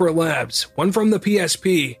 2 separate labs, one from the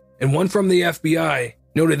PSP and one from the FBI,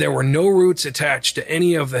 noted there were no roots attached to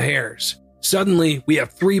any of the hairs, suddenly we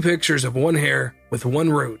have 3 pictures of one hair with 1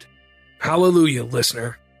 root. Hallelujah,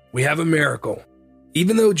 listener. We have a miracle.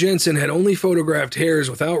 Even though Jensen had only photographed hairs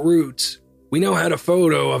without roots, we now had a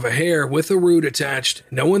photo of a hair with a root attached.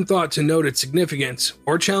 No one thought to note its significance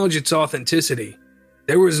or challenge its authenticity.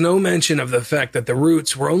 There was no mention of the fact that the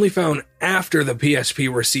roots were only found after the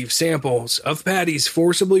PSP received samples of Patty's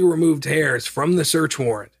forcibly removed hairs from the search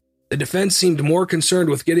warrant. The defense seemed more concerned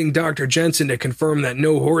with getting Dr. Jensen to confirm that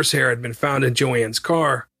no horsehair had been found in Joann's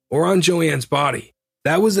car or on Joann's body.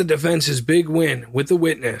 That was the defense's big win with the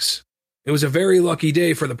witness. It was a very lucky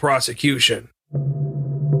day for the prosecution.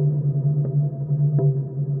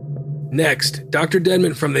 Next, Dr.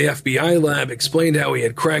 Dedman from the FBI lab explained how he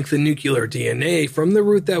had cracked the nuclear DNA from the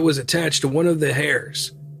root that was attached to one of the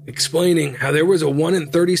hairs, explaining how there was a 1 in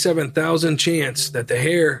 37,000 chance that the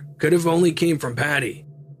hair could have only came from Patty.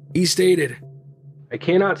 He stated, "I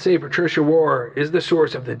cannot say Patricia Rohr is the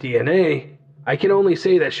source of the DNA. I can only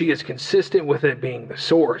say that she is consistent with it being the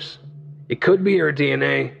source. It could be her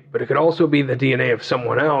DNA, but it could also be the DNA of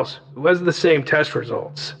someone else who has the same test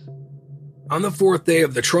results." On the 4th day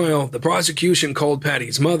of the trial, the prosecution called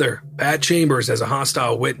Patty's mother, Pat Chambers, as a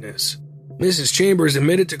hostile witness. Mrs. Chambers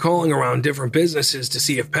admitted to calling around different businesses to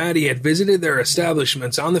see if Patty had visited their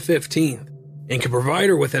establishments on the 15th and could provide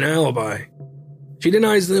her with an alibi. She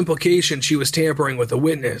denies the implication she was tampering with a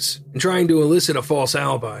witness and trying to elicit a false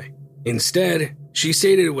alibi. Instead, she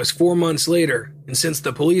stated it was 4 months later, and since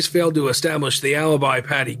the police failed to establish the alibi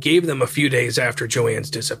Patty gave them a few days after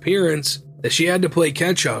Joann's disappearance, that she had to play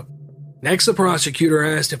catch-up. Next, the prosecutor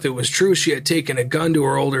asked if it was true she had taken a gun to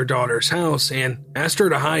her older daughter's house and asked her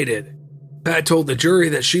to hide it. Pat told the jury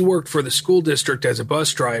that she worked for the school district as a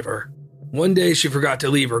bus driver. One day she forgot to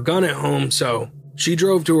leave her gun at home, so she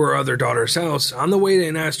drove to her other daughter's house on the way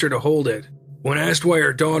and asked her to hold it. When asked why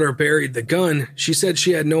her daughter buried the gun, she said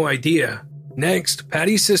she had no idea. Next,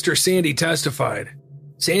 Patty's sister Sandy testified.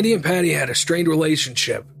 Sandy and Patty had a strained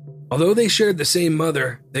relationship. Although they shared the same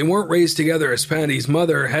mother, they weren't raised together as Patty's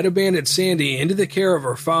mother had abandoned Sandy into the care of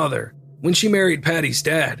her father when she married Patty's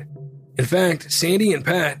dad. In fact, Sandy and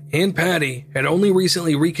Pat and Patty had only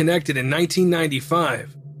recently reconnected in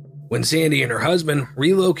 1995, when Sandy and her husband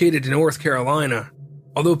relocated to North Carolina.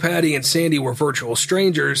 Although Patty and Sandy were virtual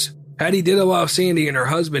strangers, Patty did allow Sandy and her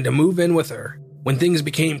husband to move in with her. When things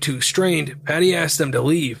became too strained, Patty asked them to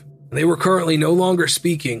leave, and they were currently no longer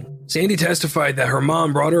speaking. Sandy testified that her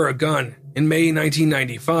mom brought her a gun in May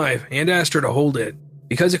 1995 and asked her to hold it,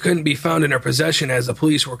 because it couldn't be found in her possession as the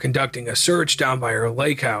police were conducting a search down by her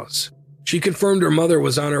lake house. She confirmed her mother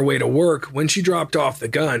was on her way to work when she dropped off the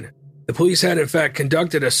gun. The police had in fact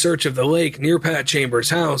conducted a search of the lake near Pat Chambers'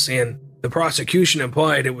 house, and the prosecution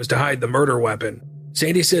implied it was to hide the murder weapon.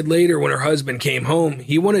 Sandy said later when her husband came home,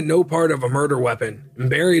 he wanted no part of a murder weapon and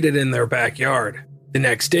buried it in their backyard. The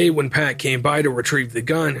next day when Pat came by to retrieve the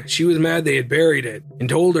gun, she was mad they had buried it and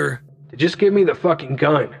told her to just give me the fucking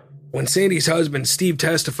gun. When Sandy's husband Steve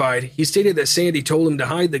testified, he stated that Sandy told him to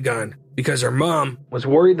hide the gun because her mom was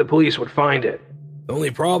worried the police would find it. The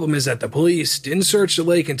only problem is that the police didn't search the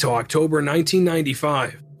lake until October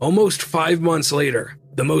 1995, almost 5 months later.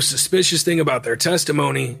 The most suspicious thing about their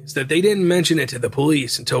testimony is that they didn't mention it to the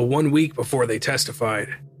police until 1 week before they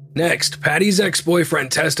testified. Next, Patty's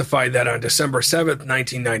ex-boyfriend testified that on December 7,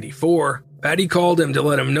 1994, Patty called him to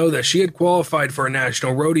let him know that she had qualified for a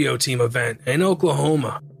national rodeo team event in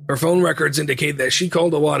Oklahoma. Her phone records indicate that she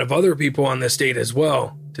called a lot of other people on this date as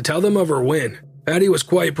well to tell them of her win. Patty was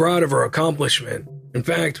quite proud of her accomplishment. In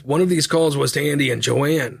fact, one of these calls was to Andy and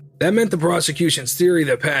Joann. That meant the prosecution's theory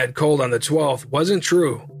that Pat had called on the 12th wasn't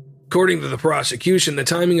true. According to the prosecution, the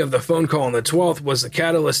timing of the phone call on the 12th was the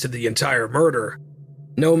catalyst to the entire murder.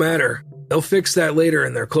 No matter, they'll fix that later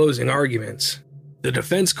in their closing arguments. The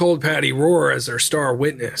defense called Patty Rohr as their star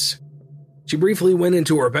witness. She briefly went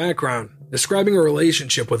into her background, describing her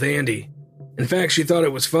relationship with Andy. In fact, she thought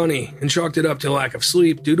it was funny and chalked it up to lack of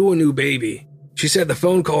sleep due to a new baby. She said the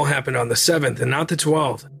phone call happened on the 7th and not the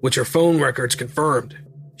 12th, which her phone records confirmed.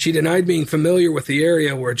 She denied being familiar with the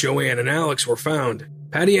area where Joann and Alex were found.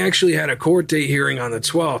 Patty actually had a court date hearing on the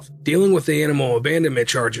 12th, dealing with the animal abandonment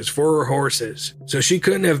charges for her horses, so she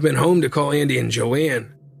couldn't have been home to call Andy and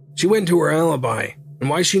Joann. She went into her alibi, and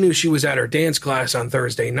why she knew she was at her dance class on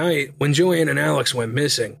Thursday night when Joann and Alex went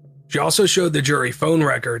missing. She also showed the jury phone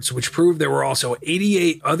records, which proved there were also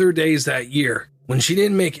 88 other days that year when she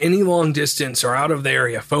didn't make any long-distance or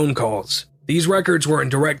out-of-the-area phone calls. These records were in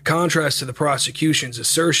direct contrast to the prosecution's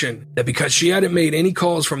assertion that because she hadn't made any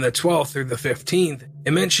calls from the 12th through the 15th,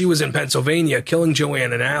 it meant she was in Pennsylvania killing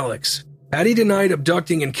Joann and Alex. Patty denied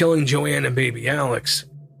abducting and killing Joann and baby Alex.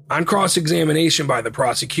 On cross-examination by the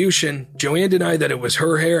prosecution, Joann denied that it was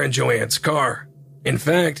her hair in Joann's car. In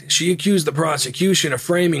fact, she accused the prosecution of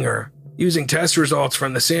framing her, using test results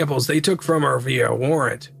from the samples they took from her via a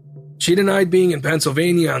warrant. She denied being in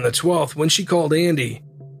Pennsylvania on the 12th when she called Andy.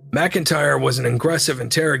 McIntyre was an aggressive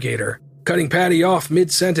interrogator, cutting Patty off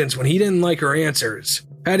mid-sentence when he didn't like her answers.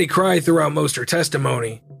 Patty cried throughout most of her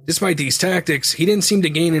testimony. Despite these tactics, he didn't seem to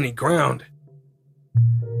gain any ground.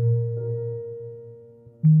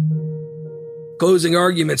 Closing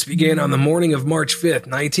arguments began on the morning of March 5,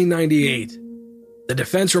 1998. The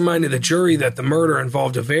defense reminded the jury that the murder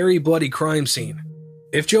involved a very bloody crime scene.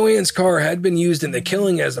 If Joann's car had been used in the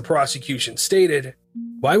killing as the prosecution stated,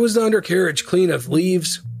 why was the undercarriage clean of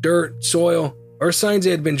leaves, dirt, soil, or signs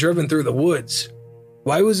it had been driven through the woods?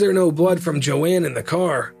 Why was there no blood from Joann in the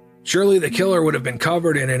car? Surely the killer would have been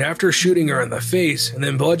covered in it after shooting her in the face and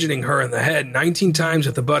then bludgeoning her in the head 19 times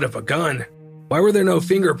with the butt of a gun. Why were there no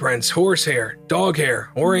fingerprints, horsehair, dog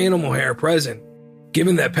hair, or animal hair present,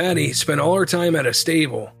 given that Patty spent all her time at a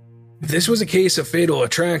stable? If this was a case of fatal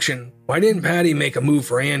attraction, why didn't Patty make a move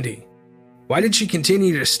for Andy? Why did she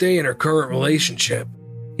continue to stay in her current relationship?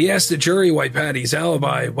 He asked the jury why Patty's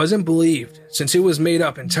alibi wasn't believed, since it was made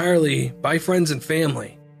up entirely by friends and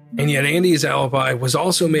family. And yet Andy's alibi was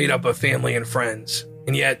also made up of family and friends,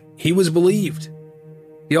 and yet he was believed.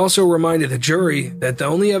 He also reminded the jury that the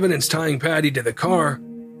only evidence tying Patty to the car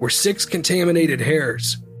were 6 contaminated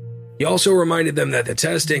hairs. He also reminded them that the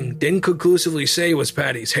testing didn't conclusively say it was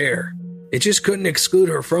Patty's hair. It just couldn't exclude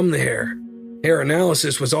her from the hair. Hair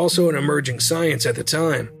analysis was also an emerging science at the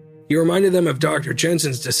time. He reminded them of Dr.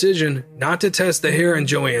 Jensen's decision not to test the hair in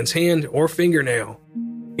Joann's hand or fingernail.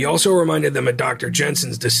 He also reminded them of Dr.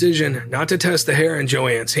 Jensen's decision not to test the hair in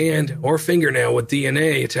Joann's hand or fingernail with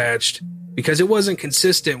DNA attached because it wasn't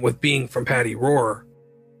consistent with being from Patty Rohr.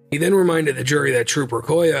 He then reminded the jury that Trooper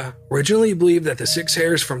Koya originally believed that the 6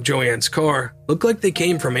 hairs from Joann's car looked like they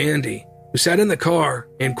came from Andy, who sat in the car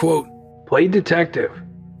and, quote, played detective,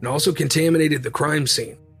 and also contaminated the crime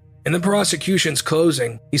scene. In the prosecution's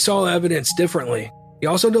closing, he saw evidence differently. He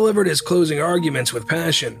also delivered his closing arguments with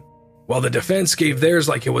passion, while the defense gave theirs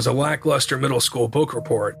like it was a lackluster middle school book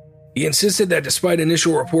report. He insisted that despite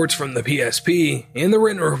initial reports from the PSP and the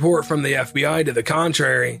written report from the FBI to the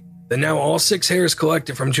contrary, that now all 6 hairs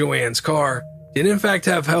collected from Joann's car did in fact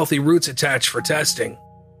have healthy roots attached for testing.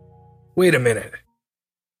 Wait a minute.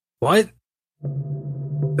 What?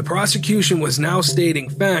 The prosecution was now stating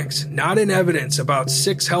facts, not in evidence, about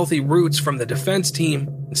 6 healthy roots from the defense team.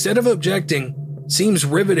 Instead of objecting, seems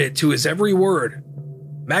riveted to his every word.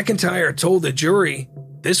 McIntyre told the jury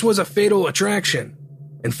this was a fatal attraction.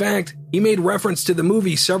 In fact, he made reference to the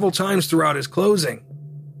movie several times throughout his closing.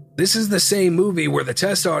 This is the same movie where the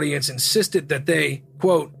test audience insisted that they,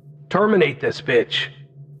 quote, terminate this bitch,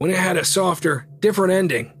 when it had a softer, different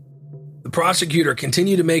ending. The prosecutor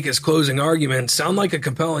continued to make his closing argument sound like a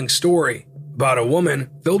compelling story about a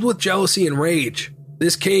woman filled with jealousy and rage.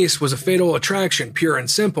 This case was a fatal attraction, pure and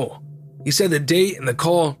simple. He said the date and the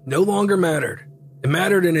call no longer mattered. It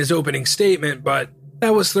mattered in his opening statement, but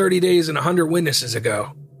that was 30 days and 100 witnesses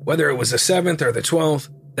ago. Whether it was the 7th or the 12th,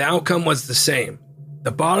 the outcome was the same.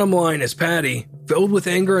 The bottom line is Patty, filled with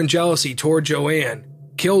anger and jealousy toward Joann,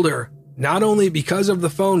 killed her not only because of the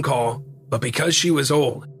phone call, but because she was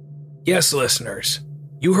old. Yes, listeners,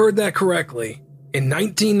 you heard that correctly. In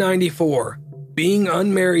 1994, being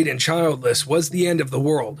unmarried and childless was the end of the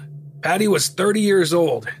world. Patty was 30 years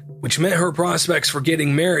old, which meant her prospects for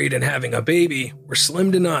getting married and having a baby were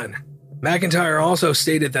slim to none. McIntyre also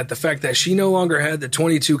stated that the fact that she no longer had the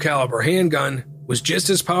 .22 caliber handgun was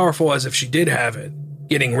just as powerful as if she did have it.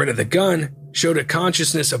 Getting rid of the gun showed a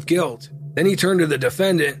consciousness of guilt. Then he turned to the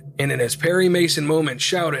defendant and in his Perry Mason moment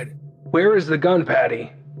shouted, "Where is the gun,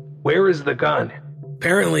 Patty? Where is the gun?"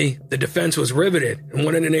 Apparently, the defense was riveted and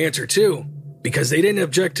wanted an answer too, because they didn't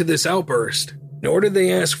object to this outburst, nor did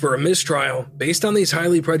they ask for a mistrial based on these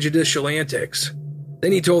highly prejudicial antics.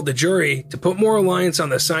 Then he told the jury to put more reliance on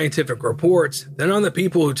the scientific reports than on the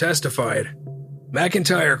people who testified.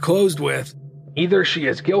 McIntyre closed with, "Either she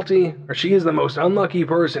is guilty or she is the most unlucky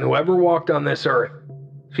person who ever walked on this earth.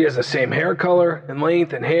 She has the same hair color and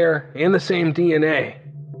length and hair and the same DNA."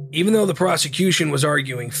 Even though the prosecution was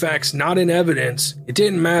arguing facts not in evidence, it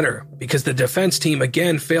didn't matter because the defense team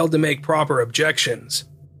again failed to make proper objections.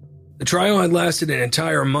 The trial had lasted an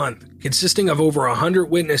entire month, consisting of over 100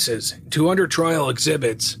 witnesses and 200 trial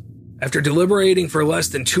exhibits. After deliberating for less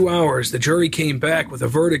than 2 hours, the jury came back with a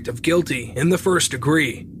verdict of guilty in the first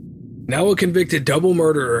degree. Now a convicted double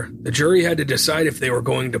murderer, the jury had to decide if they were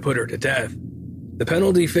going to put her to death. The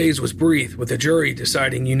penalty phase was brief, with the jury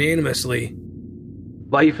deciding unanimously,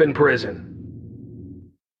 life in prison.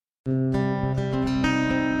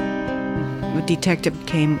 A detective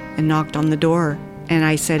came and knocked on the door, and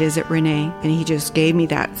I said, "Is it Renee?" And he just gave me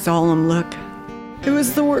that solemn look. It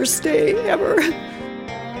was the worst day ever.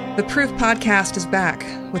 The Proof podcast is back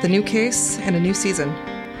with a new case and a new season.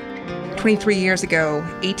 23 years ago,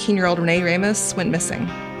 18-year-old Renee Ramos went missing.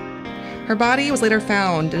 Her body was later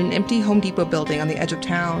found in an empty Home Depot building on the edge of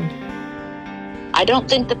town. I don't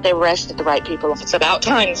think that they arrested the right people. It's about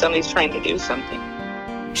time somebody's trying to do something.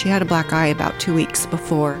 She had a black eye about 2 weeks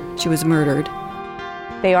before she was murdered.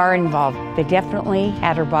 They are involved. They definitely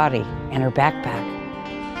had her body and her backpack.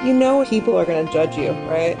 You know people are going to judge you,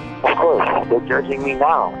 right? Of course. They're judging me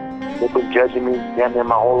now. They've been judging me damn near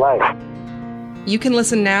my whole life. You can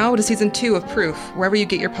listen now to Season 2 of Proof, wherever you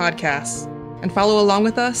get your podcasts, and follow along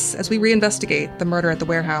with us as we reinvestigate the murder at the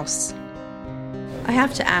warehouse. I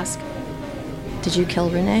have to ask, did you kill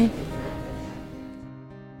Renee?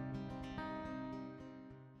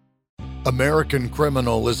 American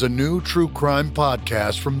Criminal is a new true crime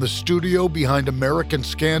podcast from the studio behind American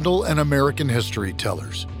Scandal and American History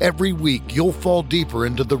Tellers. Every week, you'll fall deeper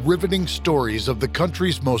into the riveting stories of the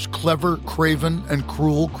country's most clever, craven, and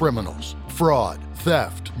cruel criminals. Fraud,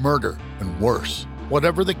 theft, murder, and worse.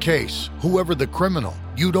 Whatever the case, whoever the criminal,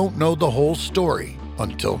 you don't know the whole story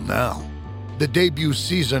until now. The debut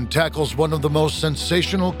season tackles one of the most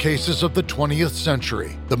sensational cases of the 20th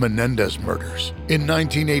century, the Menendez murders. In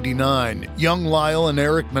 1989, young Lyle and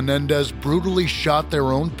Eric Menendez brutally shot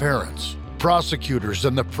their own parents. Prosecutors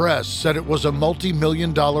and the press said it was a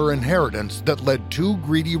multi-million-dollar inheritance that led two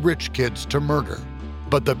greedy rich kids to murder.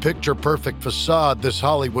 But the picture-perfect facade this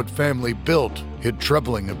Hollywood family built hid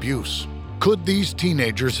troubling abuse. Could these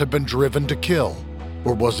teenagers have been driven to kill?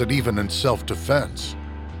 Or was it even in self-defense?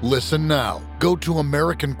 Listen now. Go to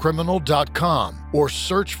AmericanCriminal.com or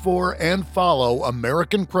search for and follow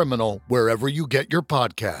American Criminal wherever you get your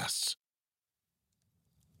podcasts.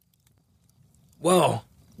 Well,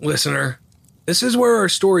 listener, this is where our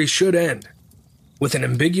story should end, with an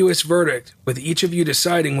ambiguous verdict, with each of you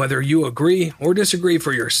deciding whether you agree or disagree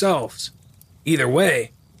for yourselves. Either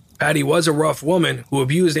way, Patty was a rough woman who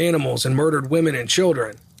abused animals and murdered women and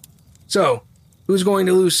children. So, who's going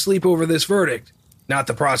to lose sleep over this verdict? Not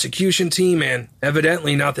the prosecution team and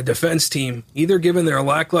evidently not the defense team, either given their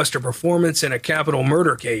lackluster performance in a capital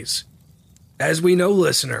murder case. As we know,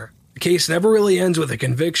 listener, the case never really ends with a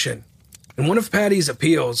conviction. In one of Patty's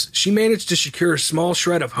appeals, she managed to secure a small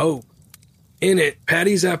shred of hope. In it,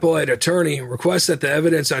 Patty's appellate attorney requests that the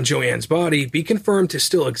evidence on Joann's body be confirmed to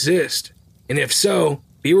still exist, and if so,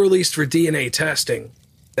 be released for DNA testing.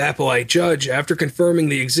 The appellate judge, after confirming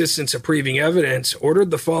the existence of proving evidence, ordered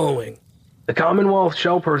the following. The Commonwealth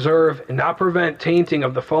shall preserve and not prevent tainting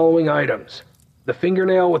of the following items: the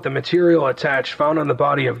fingernail with the material attached found on the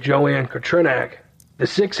body of Joann Katrinak, the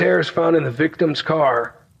 6 hairs found in the victim's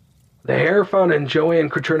car, the hair found in Joann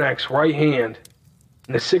Katrinak's right hand,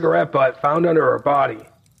 and the cigarette butt found under her body.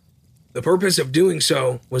 The purpose of doing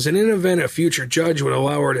so was in an event a future judge would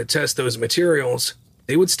allow her to test those materials,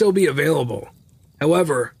 they would still be available.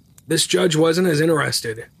 However, this judge wasn't as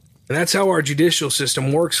interested. And that's how our judicial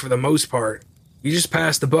system works for the most part. You just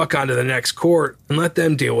pass the buck on to the next court and let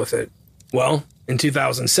them deal with it. Well, in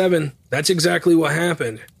 2007, that's exactly what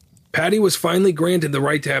happened. Patty was finally granted the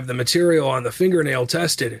right to have the material on the fingernail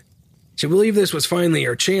tested. She believed this was finally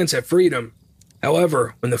her chance at freedom.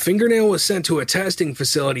 However, when the fingernail was sent to a testing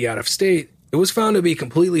facility out of state, it was found to be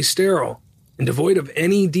completely sterile and devoid of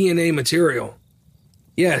any DNA material.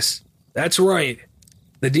 Yes, that's right.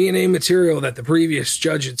 The DNA material that the previous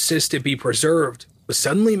judge insisted be preserved was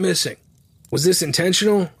suddenly missing. Was this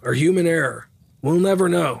intentional or human error? We'll never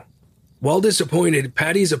know. While disappointed,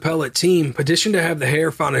 Patty's appellate team petitioned to have the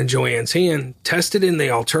hair found in Joann's hand tested in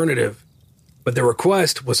the alternative, but the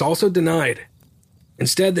request was also denied.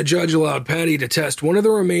 Instead, the judge allowed Patty to test one of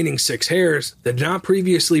the remaining 6 hairs that had not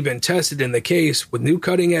previously been tested in the case with new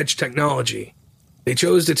cutting-edge technology. They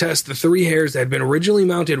chose to test the 3 hairs that had been originally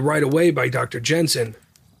mounted right away by Dr. Jensen,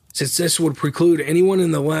 since this would preclude anyone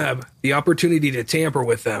in the lab the opportunity to tamper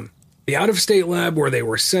with them. The out-of-state lab where they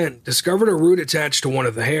were sent discovered a root attached to one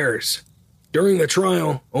of the hairs. During the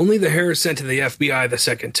trial, only the hairs sent to the FBI the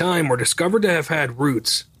second time were discovered to have had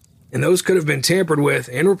roots, and those could have been tampered with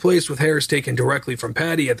and replaced with hairs taken directly from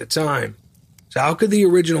Patty at the time. So how could the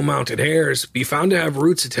original mounted hairs be found to have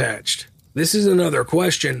roots attached? This is another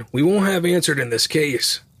question we won't have answered in this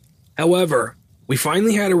case. However, we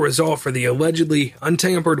finally had a result for the allegedly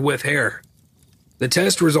untampered with hair. The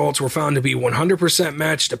test results were found to be 100%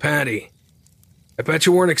 matched to Patty. I bet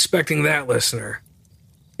you weren't expecting that, listener.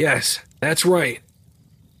 Yes, that's right.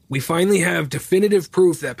 We finally have definitive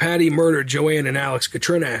proof that Patty murdered Joann and Alex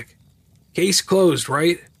Katrinak. Case closed,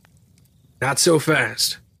 right? Not so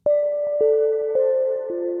fast.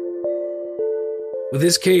 With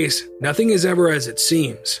this case, nothing is ever as it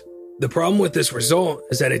seems. The problem with this result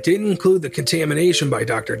is that it didn't include the contamination by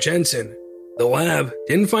Dr. Jensen. The lab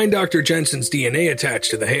didn't find Dr. Jensen's DNA attached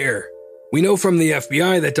to the hair. We know from the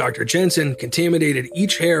FBI that Dr. Jensen contaminated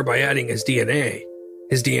each hair by adding his DNA.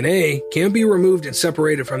 His DNA can't be removed and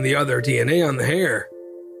separated from the other DNA on the hair.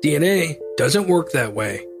 DNA doesn't work that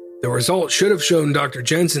way. The result should have shown Dr.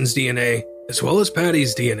 Jensen's DNA as well as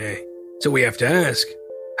Patty's DNA. So we have to ask,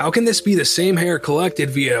 how can this be the same hair collected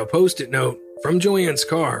via a post-it note from Joann's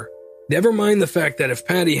car? Never mind the fact that if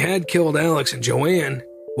Patty had killed Alex and Joann,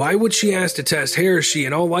 why would she ask to test hairs she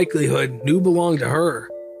in all likelihood knew belonged to her?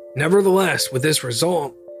 Nevertheless, with this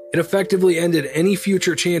result, it effectively ended any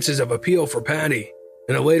future chances of appeal for Patty.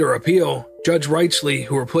 In a later appeal, Judge Reitsley,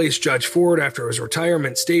 who replaced Judge Ford after his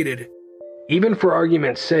retirement, stated, "Even for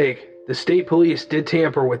argument's sake, the state police did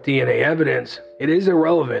tamper with DNA evidence. It is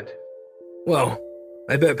irrelevant." Well,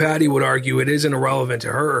 I bet Patty would argue it isn't irrelevant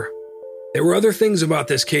to her. There were other things about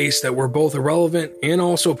this case that were both irrelevant and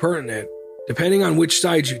also pertinent, depending on which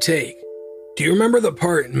side you take. Do you remember the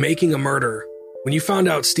part in Making a Murder when you found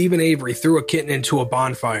out Stephen Avery threw a kitten into a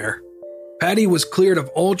bonfire? Patty was cleared of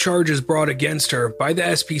all charges brought against her by the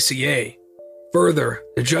SPCA. Further,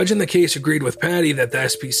 the judge in the case agreed with Patty that the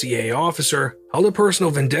SPCA officer held a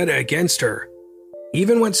personal vendetta against her. He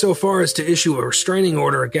even went so far as to issue a restraining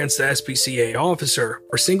order against the SPCA officer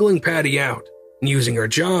for singling Patty out and using her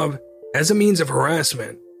job as a means of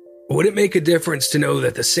harassment. But would it make a difference to know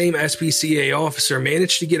that the same SPCA officer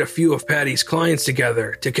managed to get a few of Patty's clients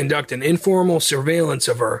together to conduct an informal surveillance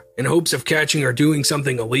of her in hopes of catching her doing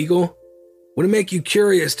something illegal? Would it make you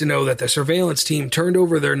curious to know that the surveillance team turned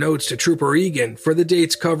over their notes to Trooper Egan for the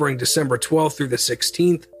dates covering December 12th through the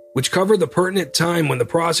 16th, which covered the pertinent time when the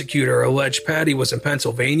prosecutor alleged Patty was in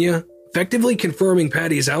Pennsylvania, effectively confirming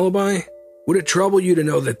Patty's alibi? Would it trouble you to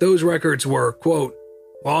know that those records were, quote,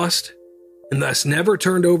 lost, and thus never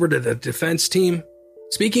turned over to the defense team?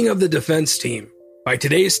 Speaking of the defense team, by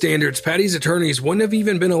today's standards, Patty's attorneys wouldn't have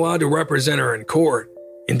even been allowed to represent her in court.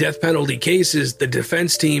 In death penalty cases, the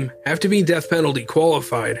defense team have to be death penalty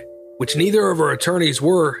qualified, which neither of her attorneys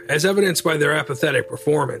were, as evidenced by their apathetic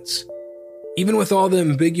performance. Even with all the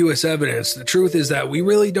ambiguous evidence, the truth is that we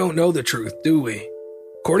really don't know the truth, do we?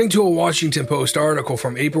 According to a Washington Post article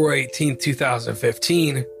from April 18,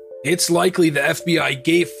 2015, it's likely the FBI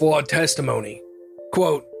gave flawed testimony.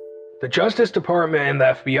 Quote, the Justice Department and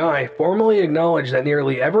the FBI formally acknowledge that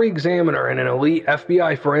nearly every examiner in an elite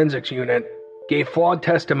FBI forensics unit gave flawed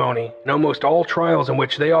testimony in almost all trials in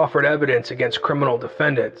which they offered evidence against criminal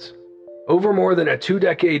defendants, over more than a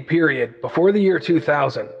 2-decade period before the year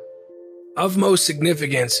 2000. Of most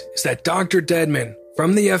significance is that Dr. Dedman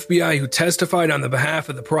from the FBI, who testified on the behalf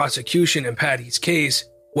of the prosecution in Patty's case,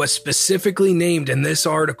 was specifically named in this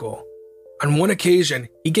article. On one occasion,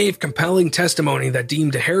 he gave compelling testimony that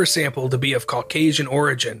deemed a hair sample to be of Caucasian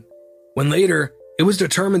origin, when later it was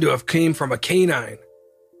determined to have come from a canine.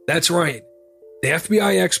 That's right. The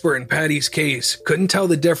FBI expert in Patty's case couldn't tell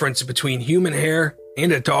the difference between human hair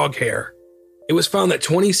and a dog hair. It was found that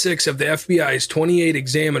 26 of the FBI's 28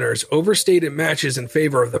 examiners overstated matches in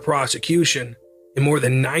favor of the prosecution in more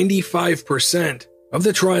than 95% of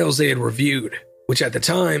the trials they had reviewed, which at the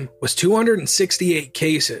time was 268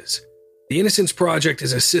 cases. The Innocence Project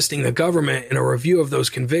is assisting the government in a review of those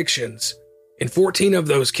convictions. In 14 of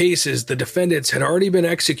those cases, the defendants had already been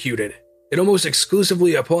executed. It almost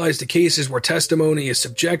exclusively applies to cases where testimony is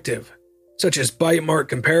subjective, such as bite mark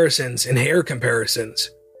comparisons and hair comparisons,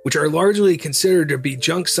 which are largely considered to be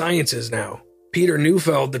junk sciences now. Peter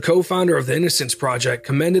Neufeld, the co-founder of the Innocence Project,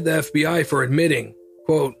 commended the FBI for admitting,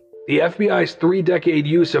 quote, the FBI's 3-decade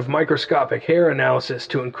use of microscopic hair analysis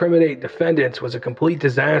to incriminate defendants was a complete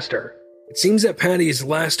disaster. It seems that Patty's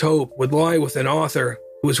last hope would lie with an author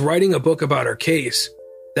who was writing a book about her case.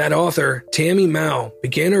 That author, Tammy Mao,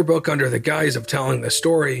 began her book under the guise of telling the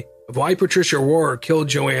story of why Patricia Rohrer killed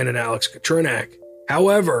Joann and Alex Katrinak.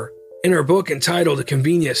 However, in her book entitled A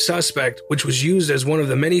Convenient Suspect, which was used as one of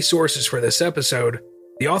the many sources for this episode,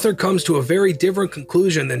 the author comes to a very different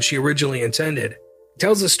conclusion than she originally intended. It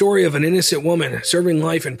tells the story of an innocent woman serving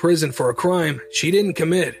life in prison for a crime she didn't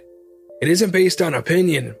commit. It isn't based on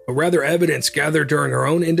opinion, but rather evidence gathered during her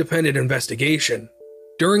own independent investigation.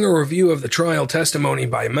 During a review of the trial testimony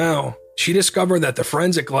by Mao, she discovered that the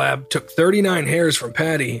forensic lab took 39 hairs from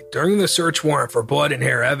Patty during the search warrant for blood and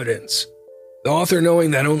hair evidence. The author,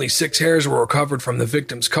 knowing that only 6 hairs were recovered from the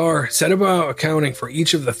victim's car, set about accounting for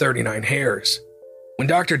each of the 39 hairs. When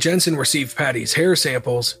Dr. Jensen received Patty's hair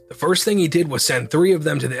samples, the first thing he did was send 3 of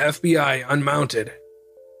them to the FBI unmounted.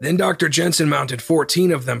 Then Dr. Jensen mounted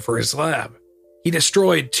 14 of them for his lab. He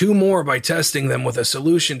destroyed 2 more by testing them with a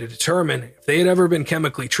solution to determine if they had ever been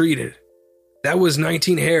chemically treated. That was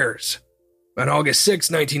 19 hairs. On August 6,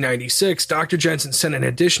 1996, Dr. Jensen sent an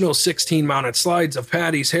additional 16 mounted slides of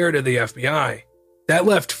Patty's hair to the FBI. That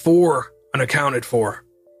left 4 unaccounted for.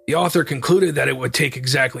 The author concluded that it would take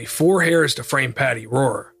exactly 4 hairs to frame Patty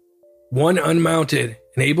Rohrer. 1 unmounted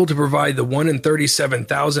and able to provide the 1 in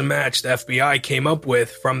 37,000 match the FBI came up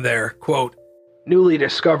with from their, quote, newly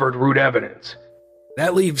discovered root evidence.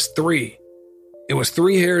 That leaves 3. It was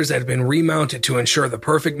 3 hairs that had been remounted to ensure the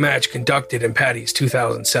perfect match conducted in Patty's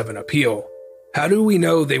 2007 appeal. How do we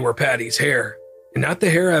know they were Patty's hair, and not the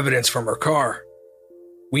hair evidence from her car?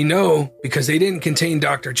 We know because they didn't contain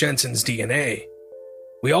Dr. Jensen's DNA.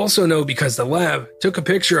 We also know because the lab took a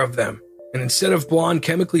picture of them, and instead of blonde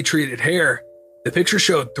chemically treated hair, the picture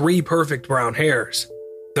showed 3 perfect brown hairs.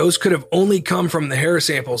 Those could have only come from the hair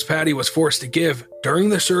samples Patty was forced to give during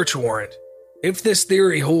the search warrant. If this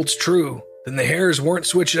theory holds true, then the hairs weren't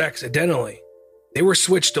switched accidentally. They were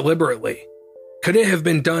switched deliberately. Could it have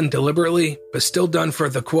been done deliberately, but still done for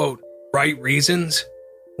the, quote, right reasons?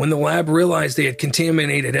 When the lab realized they had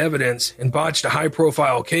contaminated evidence and botched a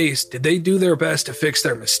high-profile case, did they do their best to fix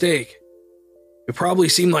their mistake? It probably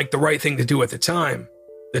seemed like the right thing to do at the time.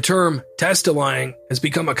 The term testifying has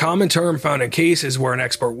become a common term found in cases where an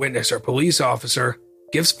expert witness or police officer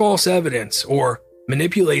gives false evidence or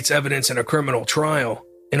manipulates evidence in a criminal trial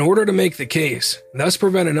in order to make the case, and thus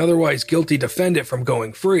prevent an otherwise guilty defendant from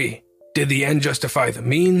going free. Did the end justify the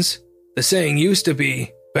means? The saying used to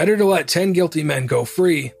be, better to let 10 guilty men go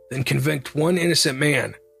free than convict one innocent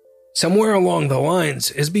man. Somewhere along the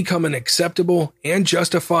lines, it's become an acceptable and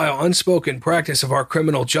justifiable unspoken practice of our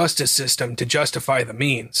criminal justice system to justify the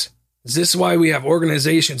means. Is this why we have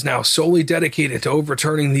organizations now solely dedicated to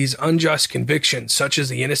overturning these unjust convictions, such as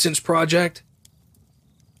the Innocence Project?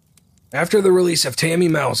 After the release of Tammy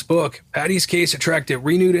Mal's book, Patty's case attracted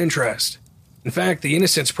renewed interest. In fact, the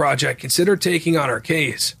Innocence Project considered taking on her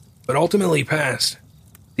case, but ultimately passed.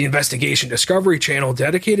 The Investigation Discovery Channel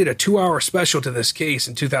dedicated a 2-hour special to this case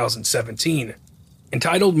in 2017.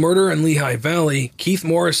 Entitled Murder in Lehigh Valley, Keith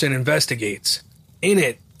Morrison Investigates. In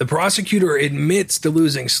it, the prosecutor admits to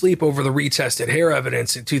losing sleep over the retested hair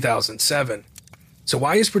evidence in 2007. So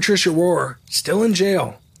why is Patricia Rohr still in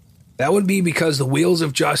jail? That would be because the wheels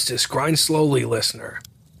of justice grind slowly, listener.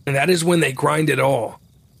 And that is when they grind it all.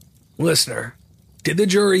 Listener, did the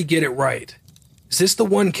jury get it right? Is this the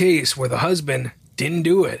one case where the husband didn't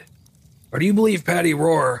do it? Or do you believe Patty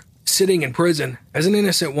Rohr is sitting in prison as an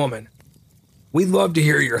innocent woman? We'd love to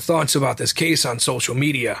hear your thoughts about this case on social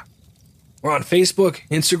media. We're on Facebook,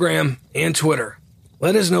 Instagram, and Twitter.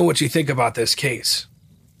 Let us know what you think about this case.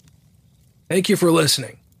 Thank you for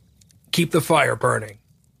listening. Keep the fire burning.